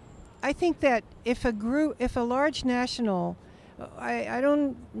 So I think that if a large national, I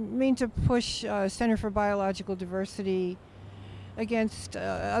don't mean to push Center for Biological Diversity against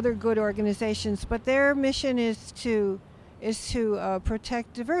other good organizations, but their mission is to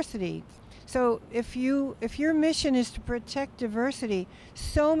protect diversity. So if your mission is to protect diversity,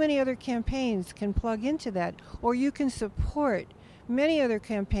 so many other campaigns can plug into that, or you can support many other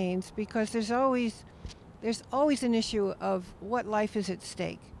campaigns, because there's always an issue of what life is at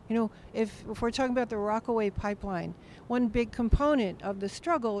stake. You know, if we're talking about the Rockaway pipeline, one big component of the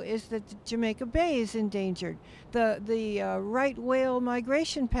struggle is that the Jamaica Bay is endangered. The right whale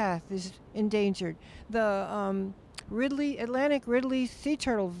migration path is endangered. The Atlantic Ridley sea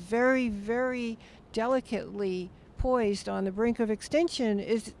turtle, very, very delicately poised on the brink of extinction,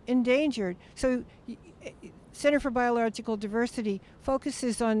 is endangered. So Center for Biological Diversity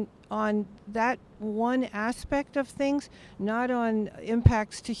focuses on that one aspect of things, not on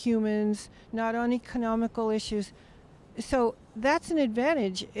impacts to humans, not on economical issues. So that's an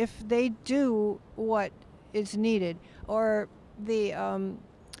advantage if they do what is needed. Or the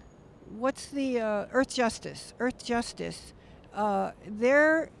what's the Earth Justice? Earth Justice,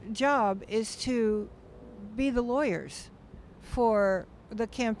 their job is to be the lawyers for the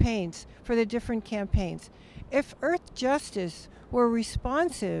campaigns, for the different campaigns. If Earth Justice were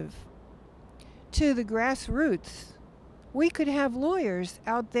responsive to the grassroots, we could have lawyers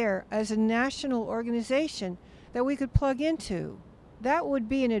out there as a national organization that we could plug into. That would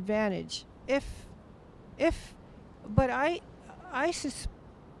be an advantage. But I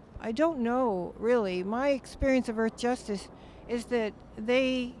don't know, really. My experience of Earth Justice is that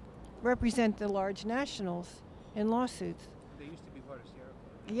they represent the large nationals in lawsuits. They used to be part of Sierra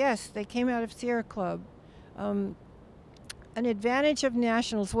Club. Yes, they came out of Sierra Club. An advantage of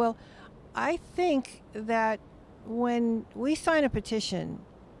nationals. Well, I think that when we sign a petition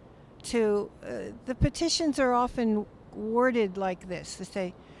the petitions are often worded like this. They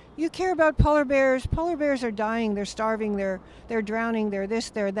say, you care about polar bears are dying, they're starving, they're drowning, they're this,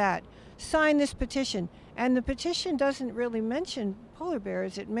 they're that. Sign this petition. And the petition doesn't really mention polar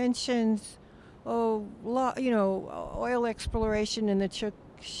bears. It mentions, oil exploration in the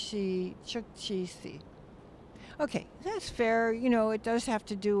Chukchi Sea. Okay, that's fair. You know, it does have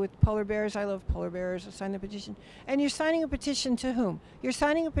to do with polar bears. I love polar bears. I'll sign the petition. And you're signing a petition to whom? You're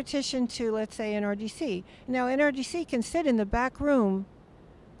signing a petition to, let's say, NRDC. Now, NRDC can sit in the back room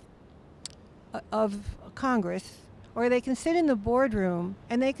of Congress, or they can sit in the boardroom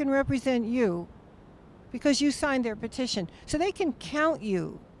and they can represent you because you signed their petition. So they can count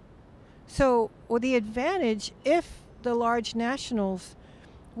you. So the advantage, if the large nationals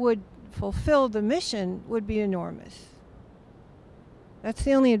would fulfill the mission, would be enormous. That's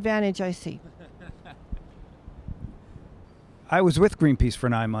the only advantage I see. I was with Greenpeace for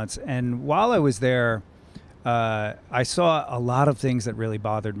 9 months, and while I was there, I saw a lot of things that really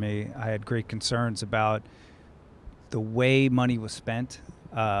bothered me. I had great concerns about the way money was spent.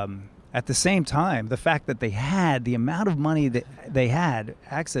 At the same time, the fact that they had the amount of money that they had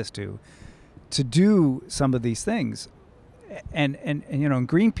access to do some of these things. And you know, in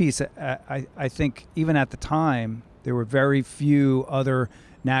Greenpeace, I think even at the time, there were very few other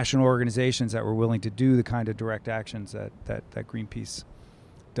national organizations that were willing to do the kind of direct actions that Greenpeace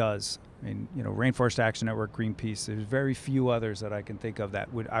does. I mean, you know, Rainforest Action Network, Greenpeace, there's very few others that I can think of that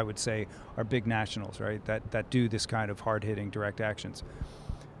I would say are big nationals, right, that do this kind of hard-hitting direct actions.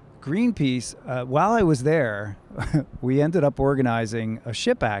 Greenpeace, while I was there, we ended up organizing a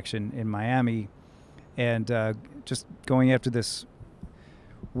ship action in Miami and just going after this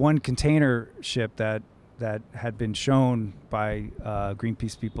one container ship that had been shown by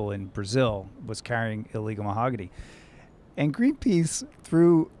Greenpeace people in Brazil was carrying illegal mahogany. And Greenpeace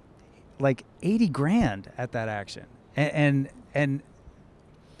threw like 80 grand at that action. And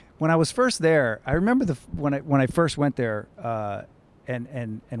when I was first there, I remember when I first went there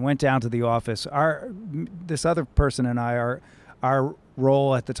and went down to the office, this other person and I, our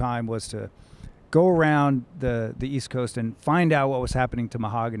role at the time was to go around the East Coast and find out what was happening to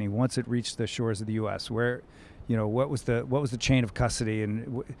mahogany once it reached the shores of the U.S. Where, you know, what was the chain of custody,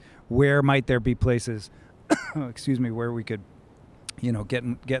 and where might there be places, excuse me, where we could, you know, get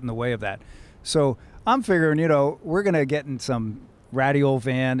in the way of that. So I'm figuring, you know, we're gonna get in some ratty old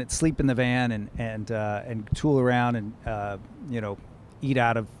van and sleep in the van and tool around and you know, eat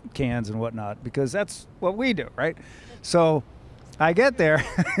out of cans and whatnot, because that's what we do, right? So I get there.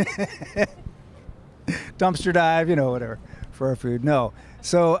 Dumpster dive, you know, whatever, for our food. No.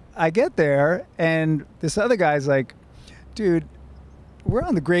 So I get there, and this other guy's like, dude, we're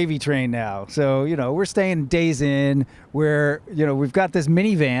on the gravy train now. So, you know, we're staying days in. We're, you know, we've got this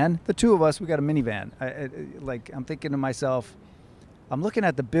minivan. The two of us, we got a minivan. I'm thinking to myself, I'm looking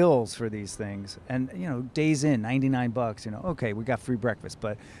at the bills for these things, and, you know, days in, $99, you know, okay, we got free breakfast,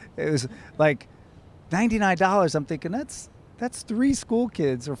 but it was like $99. I'm thinking that's 3 school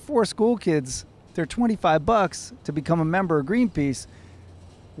kids or 4 school kids. They're $25 to become a member of Greenpeace.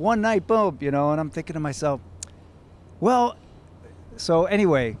 One night, boom, you know, and I'm thinking to myself, well, so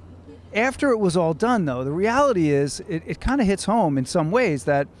anyway, after it was all done, though, the reality is it kind of hits home in some ways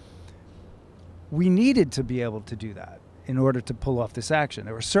that we needed to be able to do that in order to pull off this action.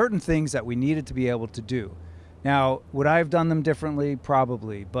 There were certain things that we needed to be able to do. Now, would I have done them differently?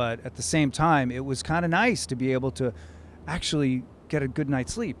 Probably, but at the same time, it was kind of nice to be able to actually get a good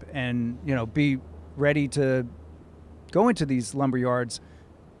night's sleep and, you know, be ready to go into these lumber yards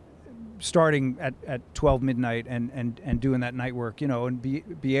starting at 12 midnight and doing that night work, you know, and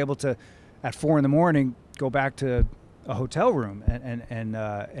be able to at 4 in the morning go back to a hotel room and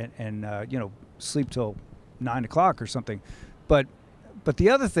you know, sleep till 9 o'clock or something. But the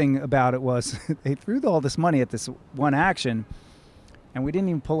other thing about it was they threw all this money at this one action, and we didn't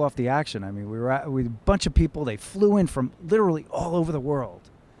even pull off the action. I mean, we were with a bunch of people. They flew in from literally all over the world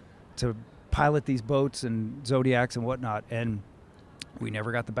to pilot these boats and Zodiacs and whatnot, and we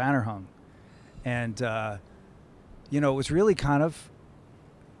never got the banner hung. And, you know, it was really kind of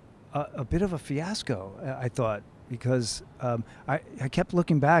a bit of a fiasco, I thought, because I kept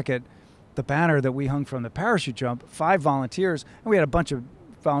looking back at the banner that we hung from the parachute jump, 5 volunteers, and we had a bunch of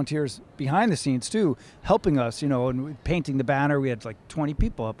volunteers behind the scenes too, helping us, you know, and painting the banner. We had like 20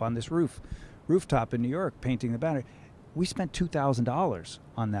 people up on this rooftop in New York painting the banner. We spent $2,000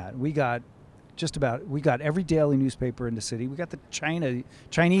 on that. We got every daily newspaper in the city. We got the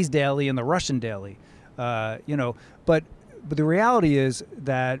Chinese daily and the Russian daily, you know, but the reality is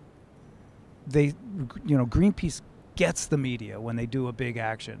that they, you know, Greenpeace gets the media when they do a big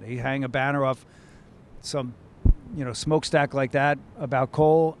action. They hang a banner off some, you know, smokestack like that about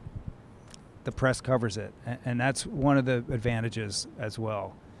coal, the press covers it, and that's one of the advantages as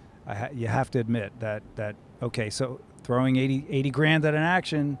well. You have to admit that okay, so throwing 80 grand at an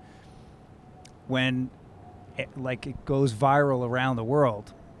action when it goes viral around the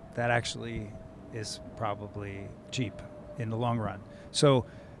world, that actually is probably cheap in the long run. So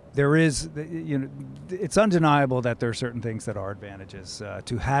there is, you know, it's undeniable that there are certain things that are advantages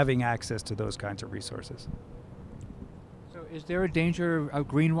to having access to those kinds of resources. So is there a danger of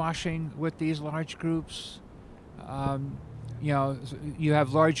greenwashing with these large groups? You know, you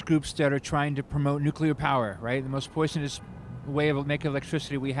have large groups that are trying to promote nuclear power, right? The most poisonous way of making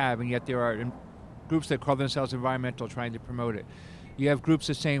electricity we have, and yet there are groups that call themselves environmental trying to promote it. You have groups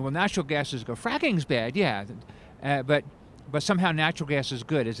that are saying, well, natural gas is good. Fracking's bad, yeah, but somehow natural gas is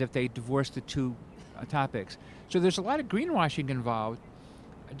good, as if they divorce the two topics. So there's a lot of greenwashing involved,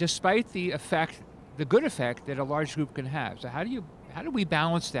 despite the good effect that a large group can have. So how do we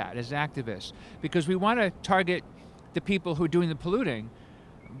balance that as activists? Because we want to target the people who are doing the polluting,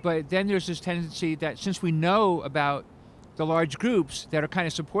 but then there's this tendency that since we know about the large groups that are kind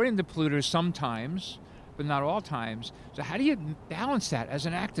of supporting the polluters sometimes, but not all times, so how do you balance that as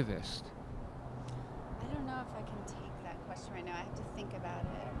an activist? I don't know if I can take that question right now. I have to think about it.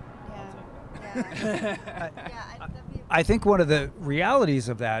 Yeah. I think one of the realities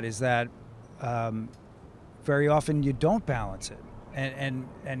of that is that very often you don't balance it,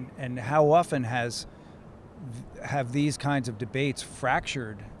 and how often have these kinds of debates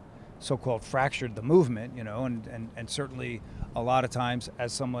so-called fractured the movement, and certainly a lot of times,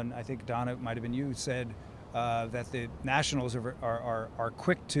 as someone, I think Donna, might have been you, said that the nationals are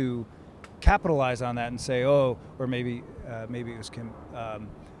quick to capitalize on that and say, or maybe it was Kim,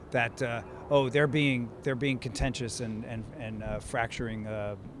 that they're being contentious and fracturing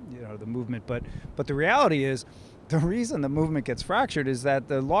the movement, but the reality is, the reason the movement gets fractured is that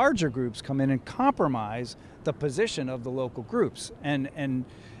the larger groups come in and compromise the position of the local groups, and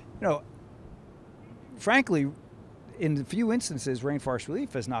frankly, in a few instances, Rainforest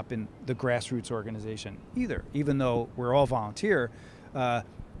Relief has not been the grassroots organization either, even though we're all volunteer.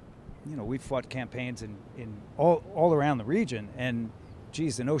 We've fought campaigns in all around the region, and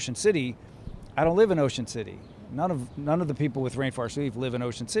geez, in Ocean City, I don't live in Ocean City. None of the people with Rainforest Relief live in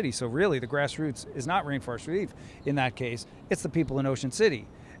Ocean City, so really the grassroots is not Rainforest Relief in that case. It's the people in Ocean City,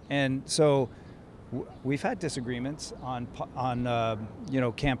 and so we've had disagreements on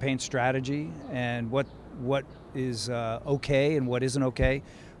campaign strategy and what is okay and what isn't okay.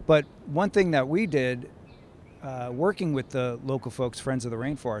 But one thing that we did, working with the local folks, Friends of the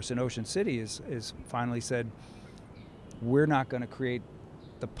Rainforest in Ocean City, is finally said, we're not going to create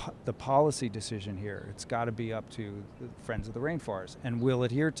the policy decision here. It's got to be up to the Friends of the Rainforest, and we'll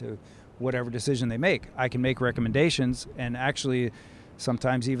adhere to whatever decision they make. I can make recommendations, and actually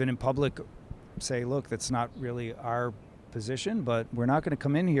sometimes even in public say, look, that's not really our position, but we're not going to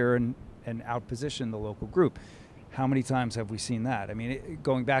come in here and outposition the local group. How many times have we seen that? I mean,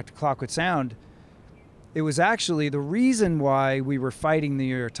 going back to Clawquot Sound, it was actually the reason why we were fighting the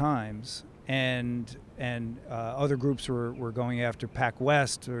New York Times and other groups were going after Pac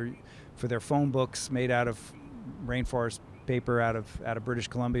West for their phone books made out of rainforest paper out of British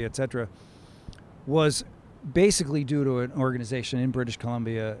Columbia, etc., was basically due to an organization in British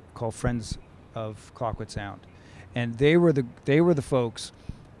Columbia called Friends of Clawquot Sound, and they were the folks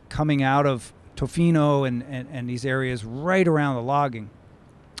coming out of Tofino and these areas right around the logging,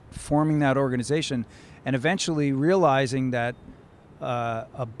 forming that organization, and eventually realizing that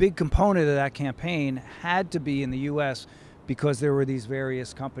a big component of that campaign had to be in the U.S. because there were these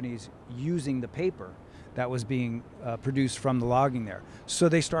various companies using the paper that was being produced from the logging there. So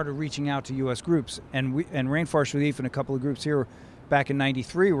they started reaching out to U.S. groups, and Rainforest Relief and a couple of groups here back in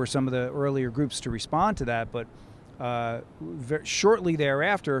 '93 were some of the earlier groups to respond to that. But shortly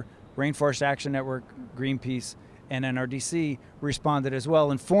thereafter, Rainforest Action Network, Greenpeace, and NRDC responded as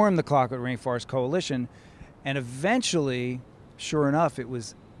well and formed the Clawquot Rainforest Coalition, and eventually, sure enough, it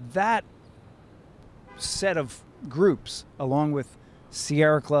was that set of groups, along with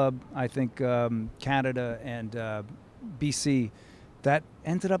Sierra Club, I think Canada and BC, that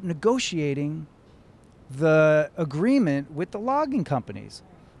ended up negotiating the agreement with the logging companies.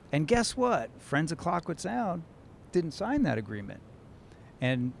 And guess what? Friends of Clawquot Sound didn't sign that agreement.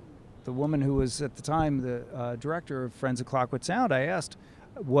 And the woman who was at the time the director of Friends of Clawquot Sound, I asked,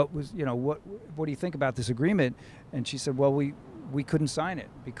 what do you think about this agreement? And she said, well, we couldn't sign it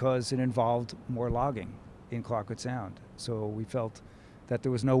because it involved more logging in Clawquot Sound. So we felt that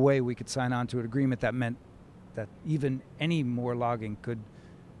there was no way we could sign on to an agreement that meant that even any more logging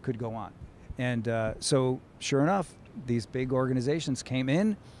could go on. And so sure enough, these big organizations came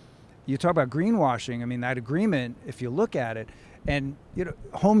in. You talk about greenwashing. I mean, that agreement, if you look at it, and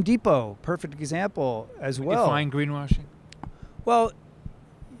Home Depot, perfect example as well. Define greenwashing? Well,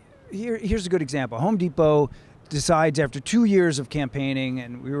 here's a good example. Home Depot decides after 2 years of campaigning,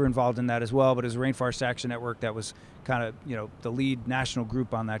 and we were involved in that as well, but it was Rainforest Action Network that was kind of the lead national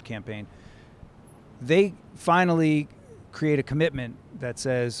group on that campaign. They finally create a commitment that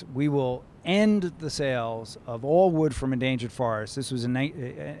says we will end the sales of all wood from endangered forests. This was in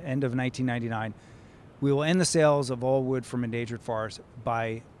end of 1999. We will end the sales of all wood from endangered forests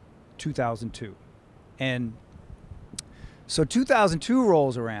by 2002. And so 2002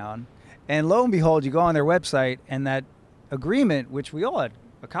 rolls around, and lo and behold, you go on their website, and that agreement, which we all had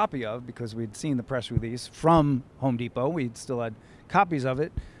a copy of because we'd seen the press release from Home Depot, we still had copies of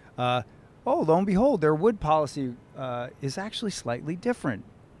it, oh, lo and behold, their wood policy is actually slightly different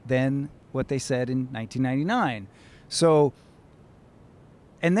than what they said in 1999. So,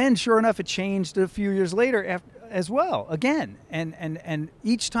 and then sure enough, it changed a few years later as well, again. And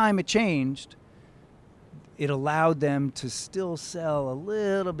each time it changed, it allowed them to still sell a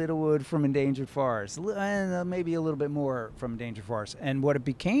little bit of wood from endangered forests, and maybe a little bit more from endangered forests. And what it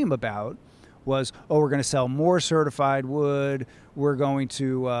became about was, oh, we're going to sell more certified wood. We're going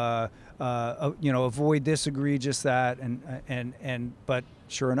to, avoid this egregious that, but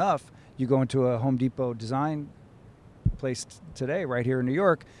sure enough, you go into a Home Depot design place today, right here in New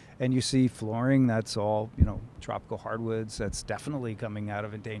York, and you see flooring that's all, tropical hardwoods. That's definitely coming out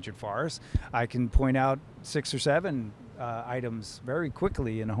of endangered forests. I can point out 6 or 7 items very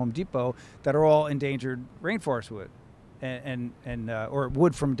quickly in a Home Depot that are all endangered rainforest wood, or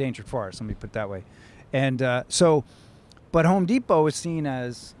wood from endangered forests. Let me put it that way. And but Home Depot is seen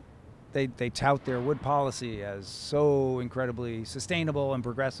as they tout their wood policy as so incredibly sustainable and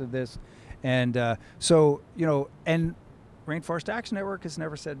progressive. And Rainforest Action Network has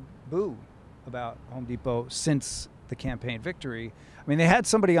never said boo about Home Depot since the campaign victory. I mean, they had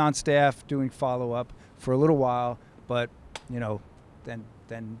somebody on staff doing follow-up for a little while, but then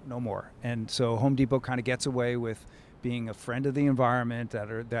no more. And so Home Depot kind of gets away with being a friend of the environment,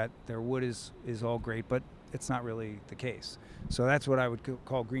 that their wood is all great, but it's not really the case. So that's what I would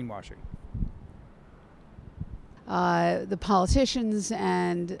call greenwashing. The politicians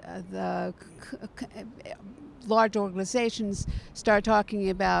and the large organizations start talking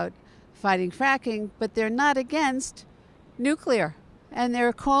about fighting fracking, but they're not against nuclear, and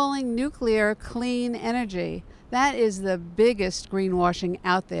they're calling nuclear clean energy. That is the biggest greenwashing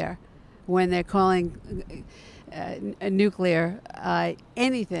out there, when they're calling nuclear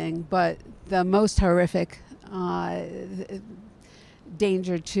anything but the most horrific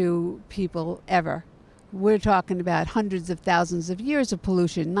danger to people ever. We're talking about hundreds of thousands of years of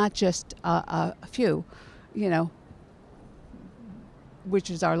pollution, not just a few, which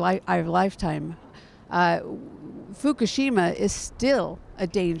is our lifetime. Fukushima is still a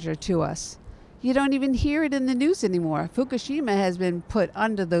danger to us. You don't even hear it in the news anymore. Fukushima has been put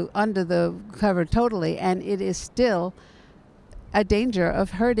under the cover totally, and it is still a danger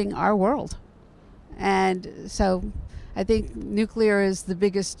of hurting our world. And so I think nuclear is the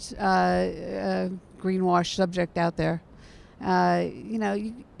biggest greenwash subject out there.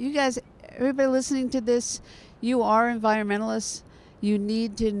 You guys, everybody listening to this, you are environmentalists. You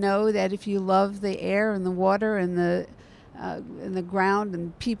need to know that if you love the air and the water and the ground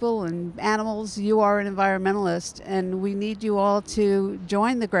and people and animals, you are an environmentalist. And we need you all to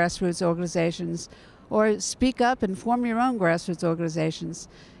join the grassroots organizations, or speak up and form your own grassroots organizations.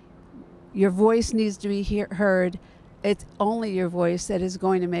 Your voice needs to be heard. It's only your voice that is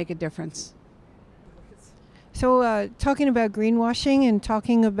going to make a difference. So talking about greenwashing and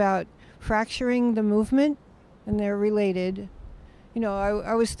talking about fracturing the movement, and they're related,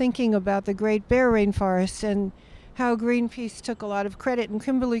 I was thinking about the Great Bear Rainforest and how Greenpeace took a lot of credit, and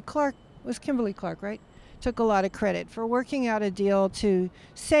Kimberly Clark, right? Took a lot of credit for working out a deal to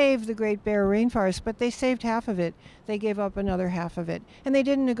save the Great Bear Rainforest, but they saved half of it. They gave up another half of it. And they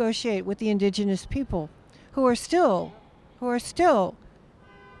didn't negotiate with the indigenous people who are still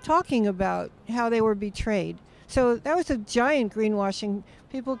talking about how they were betrayed. So that was a giant greenwashing.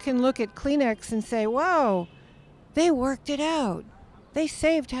 People can look at Kleenex and say, wow, they worked it out. They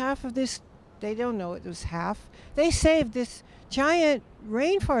saved half of this. They don't know it was half. They saved this giant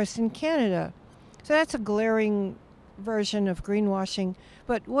rainforest in Canada. So that's a glaring version of greenwashing.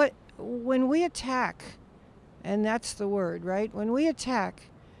 But when we attack, and that's the word, right? When we attack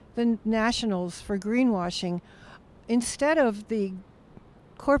the nationals for greenwashing, instead of the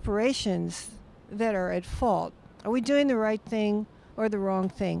corporations that are at fault, are we doing the right thing or the wrong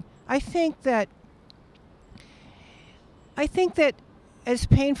thing? I think that as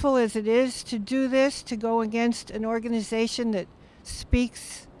painful as it is to do this, to go against an organization that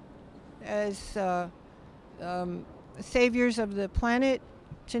speaks as saviors of the planet,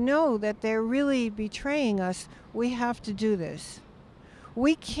 to know that they're really betraying us, we have to do this.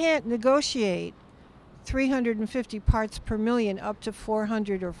 We can't negotiate 350 parts per million up to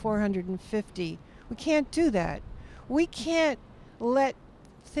 400 or 450. We can't do that. We can't let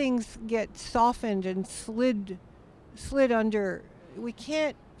things get softened and slid under. We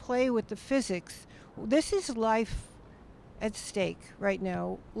can't play with the physics. This is life at stake right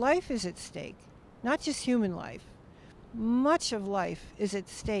now. Life is at stake, not just human life. Much of life is at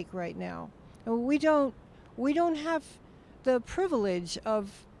stake right now. And we don't have the privilege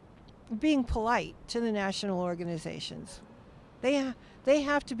of being polite to the national organizations. They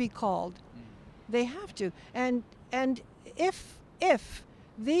have to be called, They have to. And if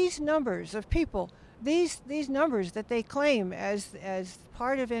these numbers of people, these numbers that they claim as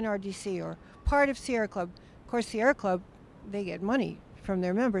part of NRDC or part of Sierra Club, of course Sierra Club, they get money from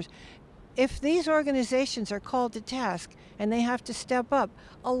their members. If these organizations are called to task and they have to step up,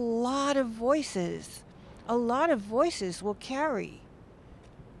 a lot of voices will carry.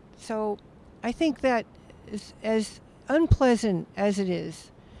 So I think that as unpleasant as it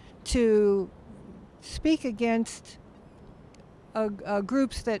is to speak against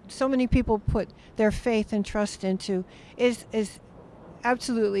groups that so many people put their faith and trust into, is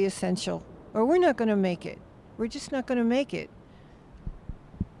absolutely essential, or we're not going to make it. We're just not going to make it.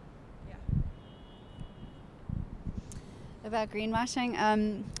 About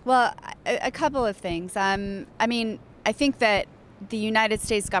greenwashing? Well, a couple of things. I mean, I think that the United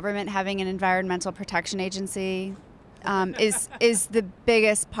States government having an environmental protection agency is the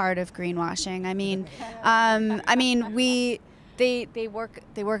biggest part of greenwashing. They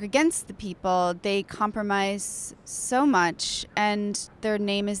work against the people. They compromise so much, and their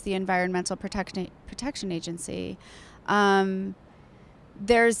name is the Environmental Protection Agency.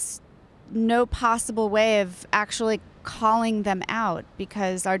 There's no possible way of actually calling them out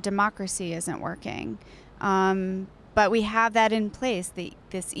because our democracy isn't working. But we have that in place,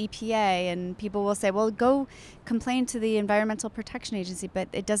 this EPA, and people will say, well, go complain to the Environmental Protection Agency, but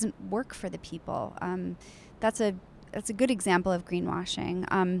it doesn't work for the people. That's a good example of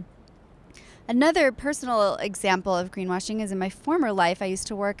greenwashing. Another personal example of greenwashing is in my former life, I used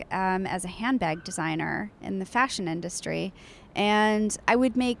to work as a handbag designer in the fashion industry, and I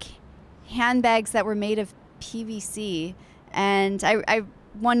would make handbags that were made of PVC, and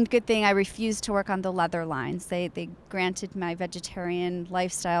one good thing, I refused to work on the leather lines. They granted my vegetarian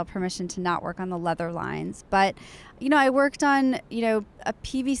lifestyle permission to not work on the leather lines. But, I worked on, a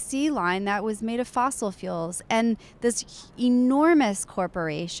PVC line that was made of fossil fuels. And this enormous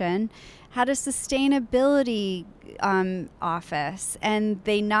corporation had a sustainability office. And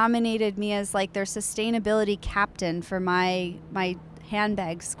they nominated me as like their sustainability captain for my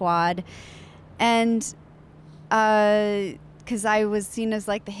handbag squad. And because I was seen as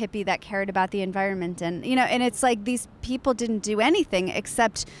like the hippie that cared about the environment, and and it's like these people didn't do anything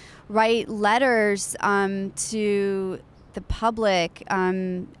except write letters to the public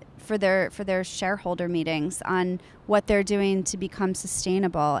for their shareholder meetings on what they're doing to become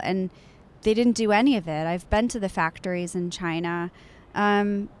sustainable, and they didn't do any of it. I've been to the factories in China.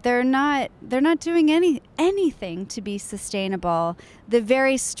 They're not doing anything to be sustainable. The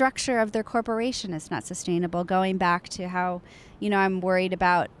very structure of their corporation is not sustainable, going back to how, I'm worried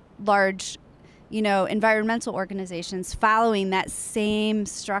about large, environmental organizations following that same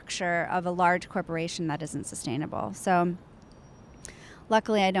structure of a large corporation that isn't sustainable. So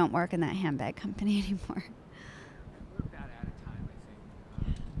luckily I don't work in that handbag company anymore. We're about out of time, I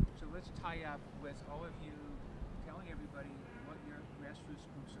think. So let's tie up with all of you telling everybody what your grassroots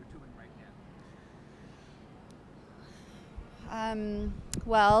groups are doing right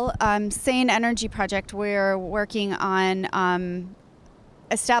now. Sane Energy Project, we're working on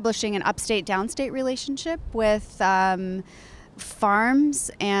establishing an upstate-downstate relationship with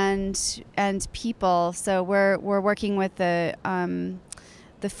farms and people. So we're working with the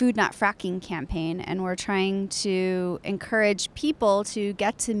Food Not Fracking campaign, and we're trying to encourage people to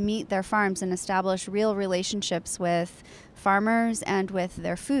get to meet their farms and establish real relationships with farmers and with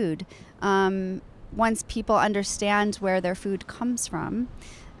their food. Once people understand where their food comes from,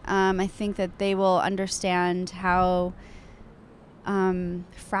 I think that they will understand how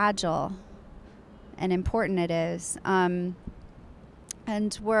fragile and important it is. And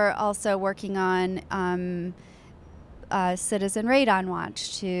we're also working on Citizen Radon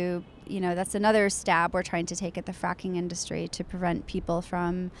Watch to, that's another stab we're trying to take at the fracking industry to prevent people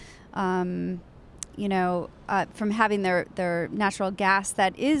from from having their natural gas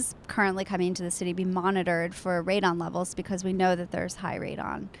that is currently coming into the city be monitored for radon levels, because we know that there's high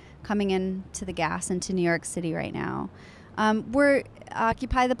radon coming into the gas into New York City right now. We're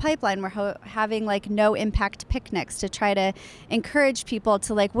Occupy the Pipeline. We're having no impact picnics to try to encourage people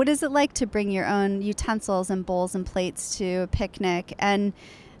to what is it like to bring your own utensils and bowls and plates to a picnic, and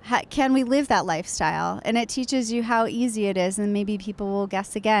can we live that lifestyle? And it teaches you how easy it is, and maybe people will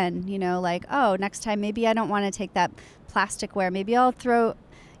guess again, oh, next time maybe I don't want to take that plasticware. Maybe I'll throw,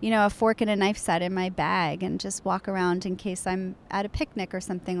 a fork and a knife set in my bag and just walk around in case I'm at a picnic or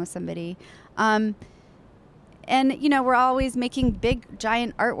something with somebody. And, we're always making big,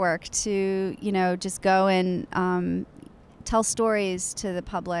 giant artwork to, just go and tell stories to the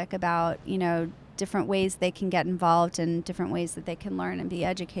public about, different ways they can get involved and different ways that they can learn and be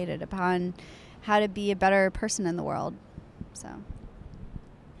educated upon how to be a better person in the world. So.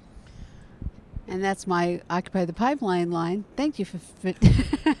 And that's my Occupy the Pipeline line. Thank you for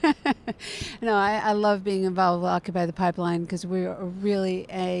no, I love being involved with Occupy the Pipeline because we're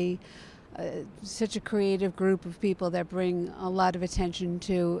really such a creative group of people that bring a lot of attention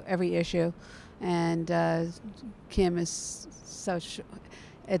to every issue. And Kim is such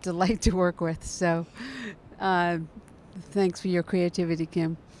a delight to work with. So thanks for your creativity,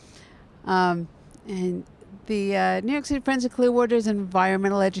 Kim. And the New York City Friends of Clearwater is an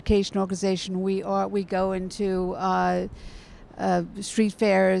environmental education organization. We go into street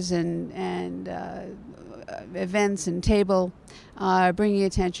fairs and events and table, bringing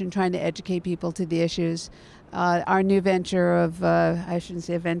attention, trying to educate people to the issues. Our new venture of, I shouldn't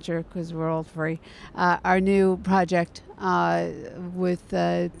say venture because we're all free, our new project with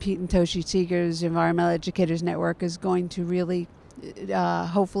Pete and Toshi Seeger's Environmental Educators Network is going to really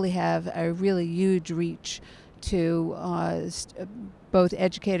hopefully have a really huge reach to both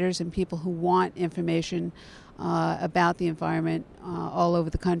educators and people who want information about the environment all over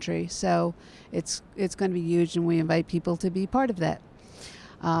the country. So it's going to be huge, and we invite people to be part of that.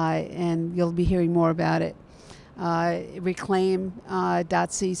 And you'll be hearing more about it. Reclaim.cc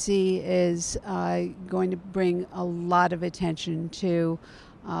is going to bring a lot of attention to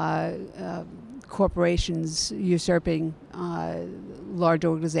corporations usurping large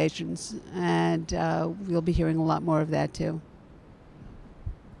organizations, and we'll be hearing a lot more of that too.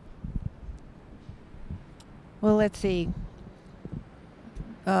 Well, let's see.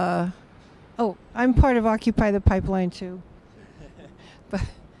 I'm part of Occupy the Pipeline too. But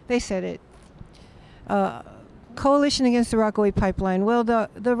they said it. Coalition Against the Rockaway Pipeline. Well,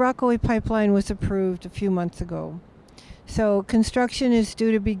 the Rockaway Pipeline was approved a few months ago. So construction is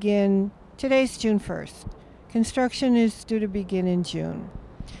due to begin, today's June 1st. Construction is due to begin in June.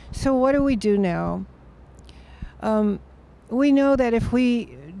 So what do we do now? We know that if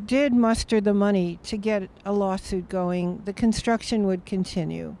we did muster the money to get a lawsuit going, the construction would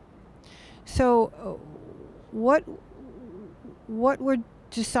continue. So what we're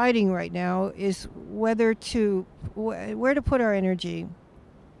deciding right now is where to put our energy.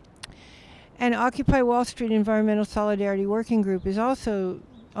 And Occupy Wall Street Environmental Solidarity Working Group is also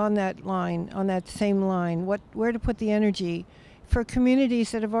on that line, on that same line, where to put the energy for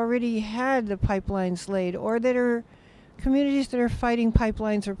communities that have already had the pipelines laid, or that are communities that are fighting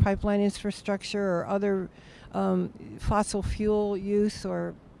pipelines or pipeline infrastructure or other fossil fuel use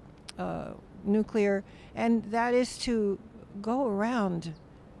or nuclear. And that is to go around,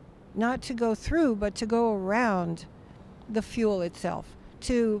 not to go through, but to go around the fuel itself,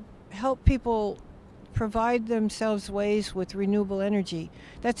 to help people provide themselves ways with renewable energy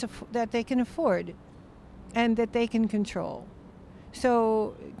that they can afford and that they can control.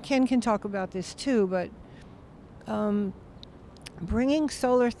 So Ken can talk about this too, but bringing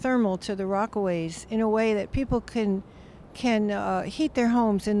solar thermal to the Rockaways in a way that people can heat their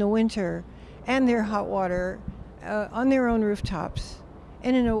homes in the winter and their hot water on their own rooftops,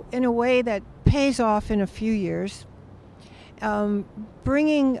 and in a way that pays off in a few years.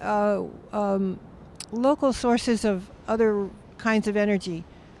 Bringing local sources of other kinds of energy,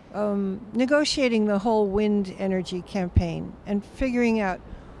 negotiating the whole wind energy campaign and figuring out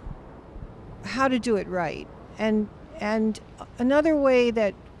how to do it right. And another way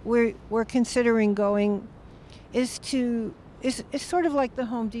that we're considering going is sort of like the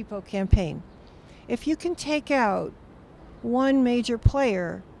Home Depot campaign. If you can take out one major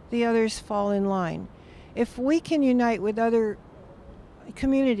player, the others fall in line. If we can unite with other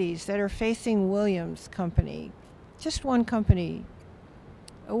communities that are facing Williams Company, just one company,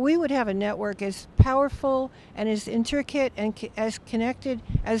 we would have a network as powerful and as intricate and as connected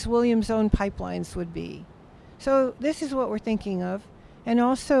as Williams' own pipelines would be. So this is what we're thinking of. And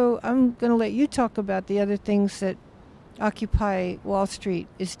also, I'm going to let you talk about the other things that Occupy Wall Street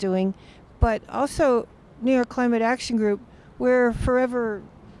is doing. But also, New York Climate Action Group, we're forever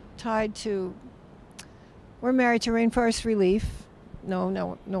tied to, we're married to Rainforest Relief.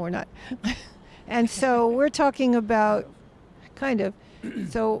 No, we're not. And so we're talking about, kind of,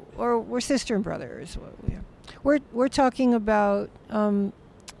 or we're sister and brother is what we are. We're talking about,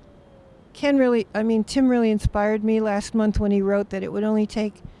 Tim really inspired me last month when he wrote that it would only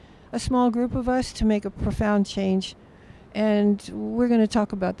take a small group of us to make a profound change. And we're going to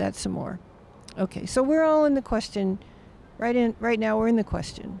talk about that some more. Okay, so we're all in the question. Right now we're in the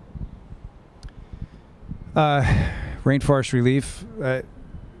question. Rainforest Relief,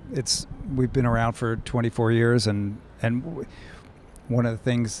 we've been around for 24 years, and one of the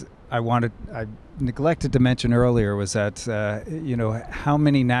things I neglected to mention earlier was that how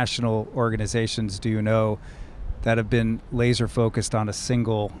many national organizations do you know that have been laser focused on a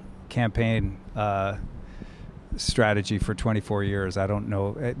single campaign strategy for 24 years? I don't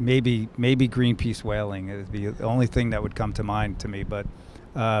know. Maybe Greenpeace whaling is the only thing that would come to mind to me. But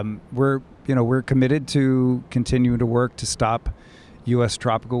we're committed to continuing to work to stop U.S.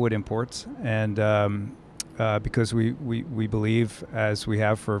 tropical wood imports, and because we believe, as we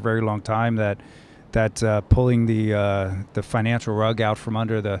have for a very long time, that pulling the financial rug out from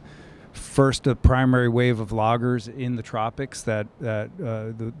under the primary wave of loggers in the tropics, that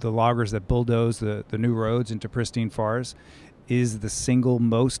the loggers that bulldoze the new roads into pristine forests, is the single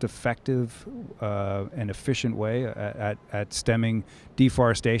most effective and efficient way at stemming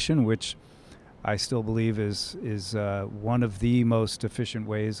deforestation, which I still believe is one of the most efficient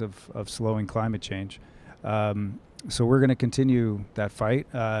ways of slowing climate change. So we're going to continue that fight.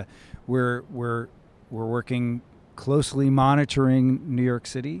 We're working closely monitoring New York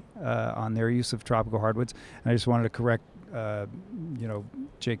City on their use of tropical hardwoods. And I just wanted to correct,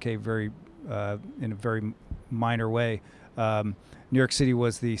 JK in a very minor way. New York City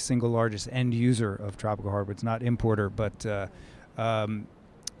was the single largest end user of tropical hardwoods, not importer, but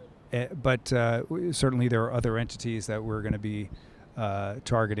certainly there are other entities that we're going to be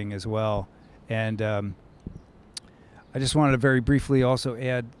targeting as well. And I just wanted to very briefly also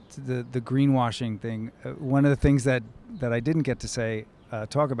add to the greenwashing thing. One of the things that I didn't get to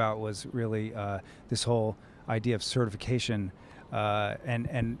talk about was really this whole idea of certification.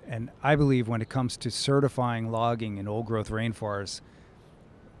 And I believe when it comes to certifying logging in old-growth rainforests,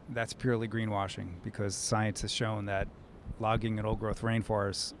 that's purely greenwashing, because science has shown that logging in old-growth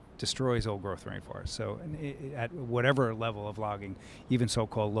rainforests destroys old-growth rainforests. So at whatever level of logging, even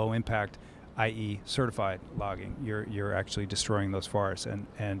so-called low-impact, i.e. certified logging, you're actually destroying those forests.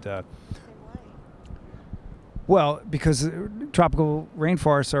 Well, because tropical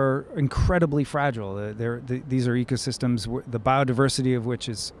rainforests are incredibly fragile. These are ecosystems, the biodiversity of which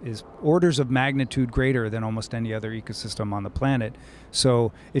is orders of magnitude greater than almost any other ecosystem on the planet.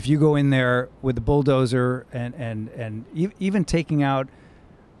 So if you go in there with a bulldozer and even taking out,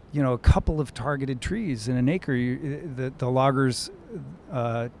 a couple of targeted trees in an acre, the loggers,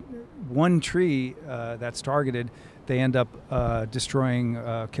 one tree that's targeted, they end up destroying,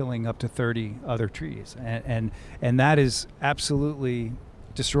 killing up to 30 other trees, and that is absolutely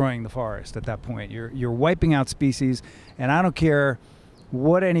destroying the forest at that point. You're wiping out species, and I don't care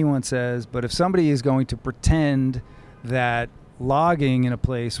what anyone says, but if somebody is going to pretend that logging in a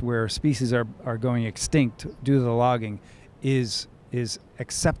place where species are going extinct due to the logging is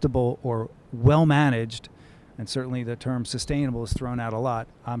acceptable or well managed, and certainly the term sustainable is thrown out a lot,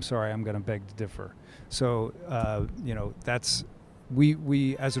 I'm sorry, I'm going to beg to differ. So, that's,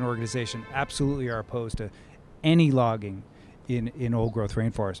 we as an organization absolutely are opposed to any logging in old growth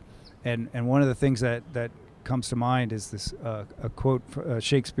rainforest. And one of the things that comes to mind is this a quote, a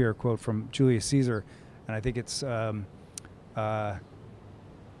Shakespeare quote from Julius Caesar, and I think it's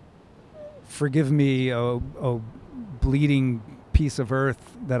 "Forgive me, O bleeding piece of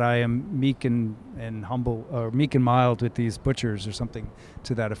earth, that I am meek and humble, or meek and mild with these butchers," or something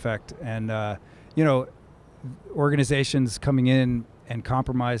to that effect. And organizations coming in and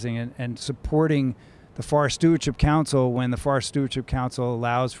compromising and supporting the Forest Stewardship Council when the Forest Stewardship Council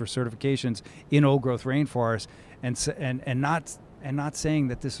allows for certifications in old growth rainforests, and not saying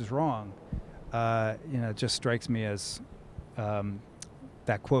that this is wrong, it just strikes me as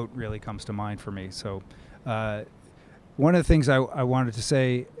that quote really comes to mind for me. So one of the things I wanted to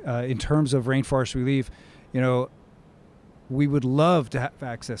say in terms of rainforest relief, we would love to have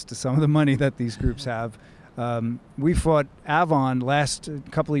access to some of the money that these groups have. We fought Avon last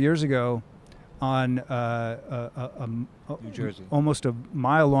couple of years ago on New Jersey, almost a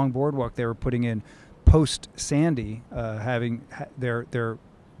mile-long boardwalk they were putting in post Sandy, having their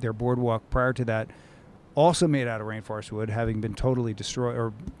boardwalk prior to that also made out of rainforest wood, having been totally destroyed,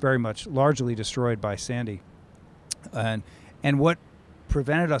 or very much largely destroyed by Sandy. And what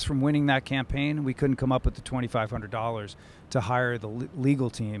prevented us from winning that campaign, we couldn't come up with the $2,500 to hire the legal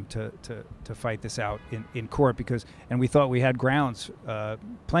team to fight this out in court, and we thought we had grounds,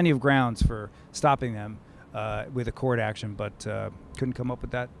 plenty of grounds for stopping them with a court action, but couldn't come up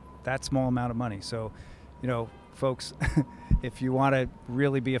with that small amount of money. So, folks, if you want to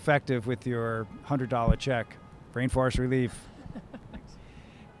really be effective with your $100 check, Rainforest Relief.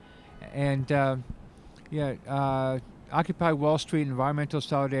 And Occupy Wall Street Environmental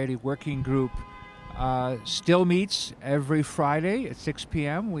Solidarity Working Group still meets every Friday at 6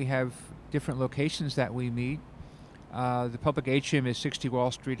 p.m. We have different locations that we meet. The public atrium is 60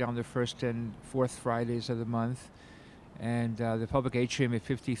 Wall Street on the first and fourth Fridays of the month, and the public atrium is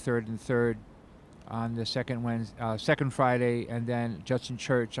 53rd and 3rd on the second Friday, and then Judson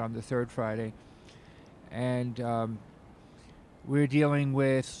Church on the third Friday. And we're dealing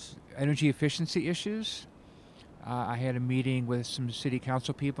with energy efficiency issues. I had a meeting with some city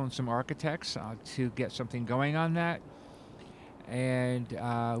council people and some architects to get something going on that. And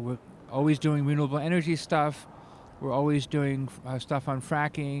we're always doing renewable energy stuff. We're always doing stuff on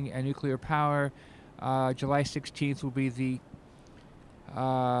fracking and nuclear power. July 16th will be the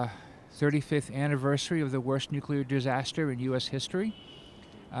 35th anniversary of the worst nuclear disaster in U.S. history,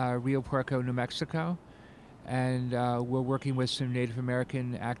 Rio Puerco, New Mexico. And we're working with some Native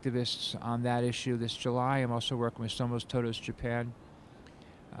American activists on that issue this July. I'm also working with Somos Todos Japan,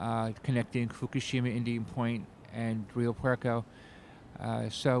 connecting Fukushima, Indian Point, and Rio Puerco.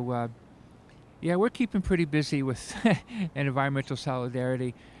 Yeah, we're keeping pretty busy with environmental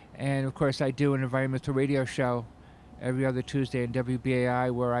solidarity. And of course, I do an environmental radio show every other Tuesday in WBAI,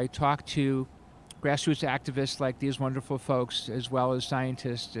 where I talk to grassroots activists like these wonderful folks, as well as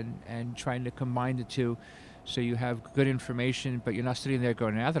scientists, and trying to combine the two so you have good information, but you're not sitting there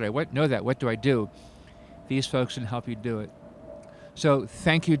going, now that I know that, what do I do? These folks can help you do it. So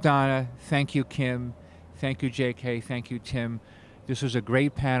thank you, Donna. Thank you, Kim. Thank you, JK. Thank you, Tim. This was a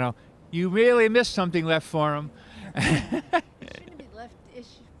great panel. You really missed something, Left Forum. Shouldn't it be Left-ish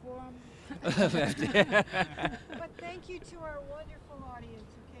Forum? But thank you to our wonderful audience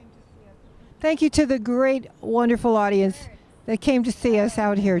who came to see us. Thank you to the great, wonderful audience that came to see us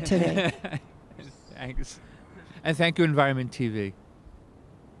out here today. Thanks. And thank you, Environment TV.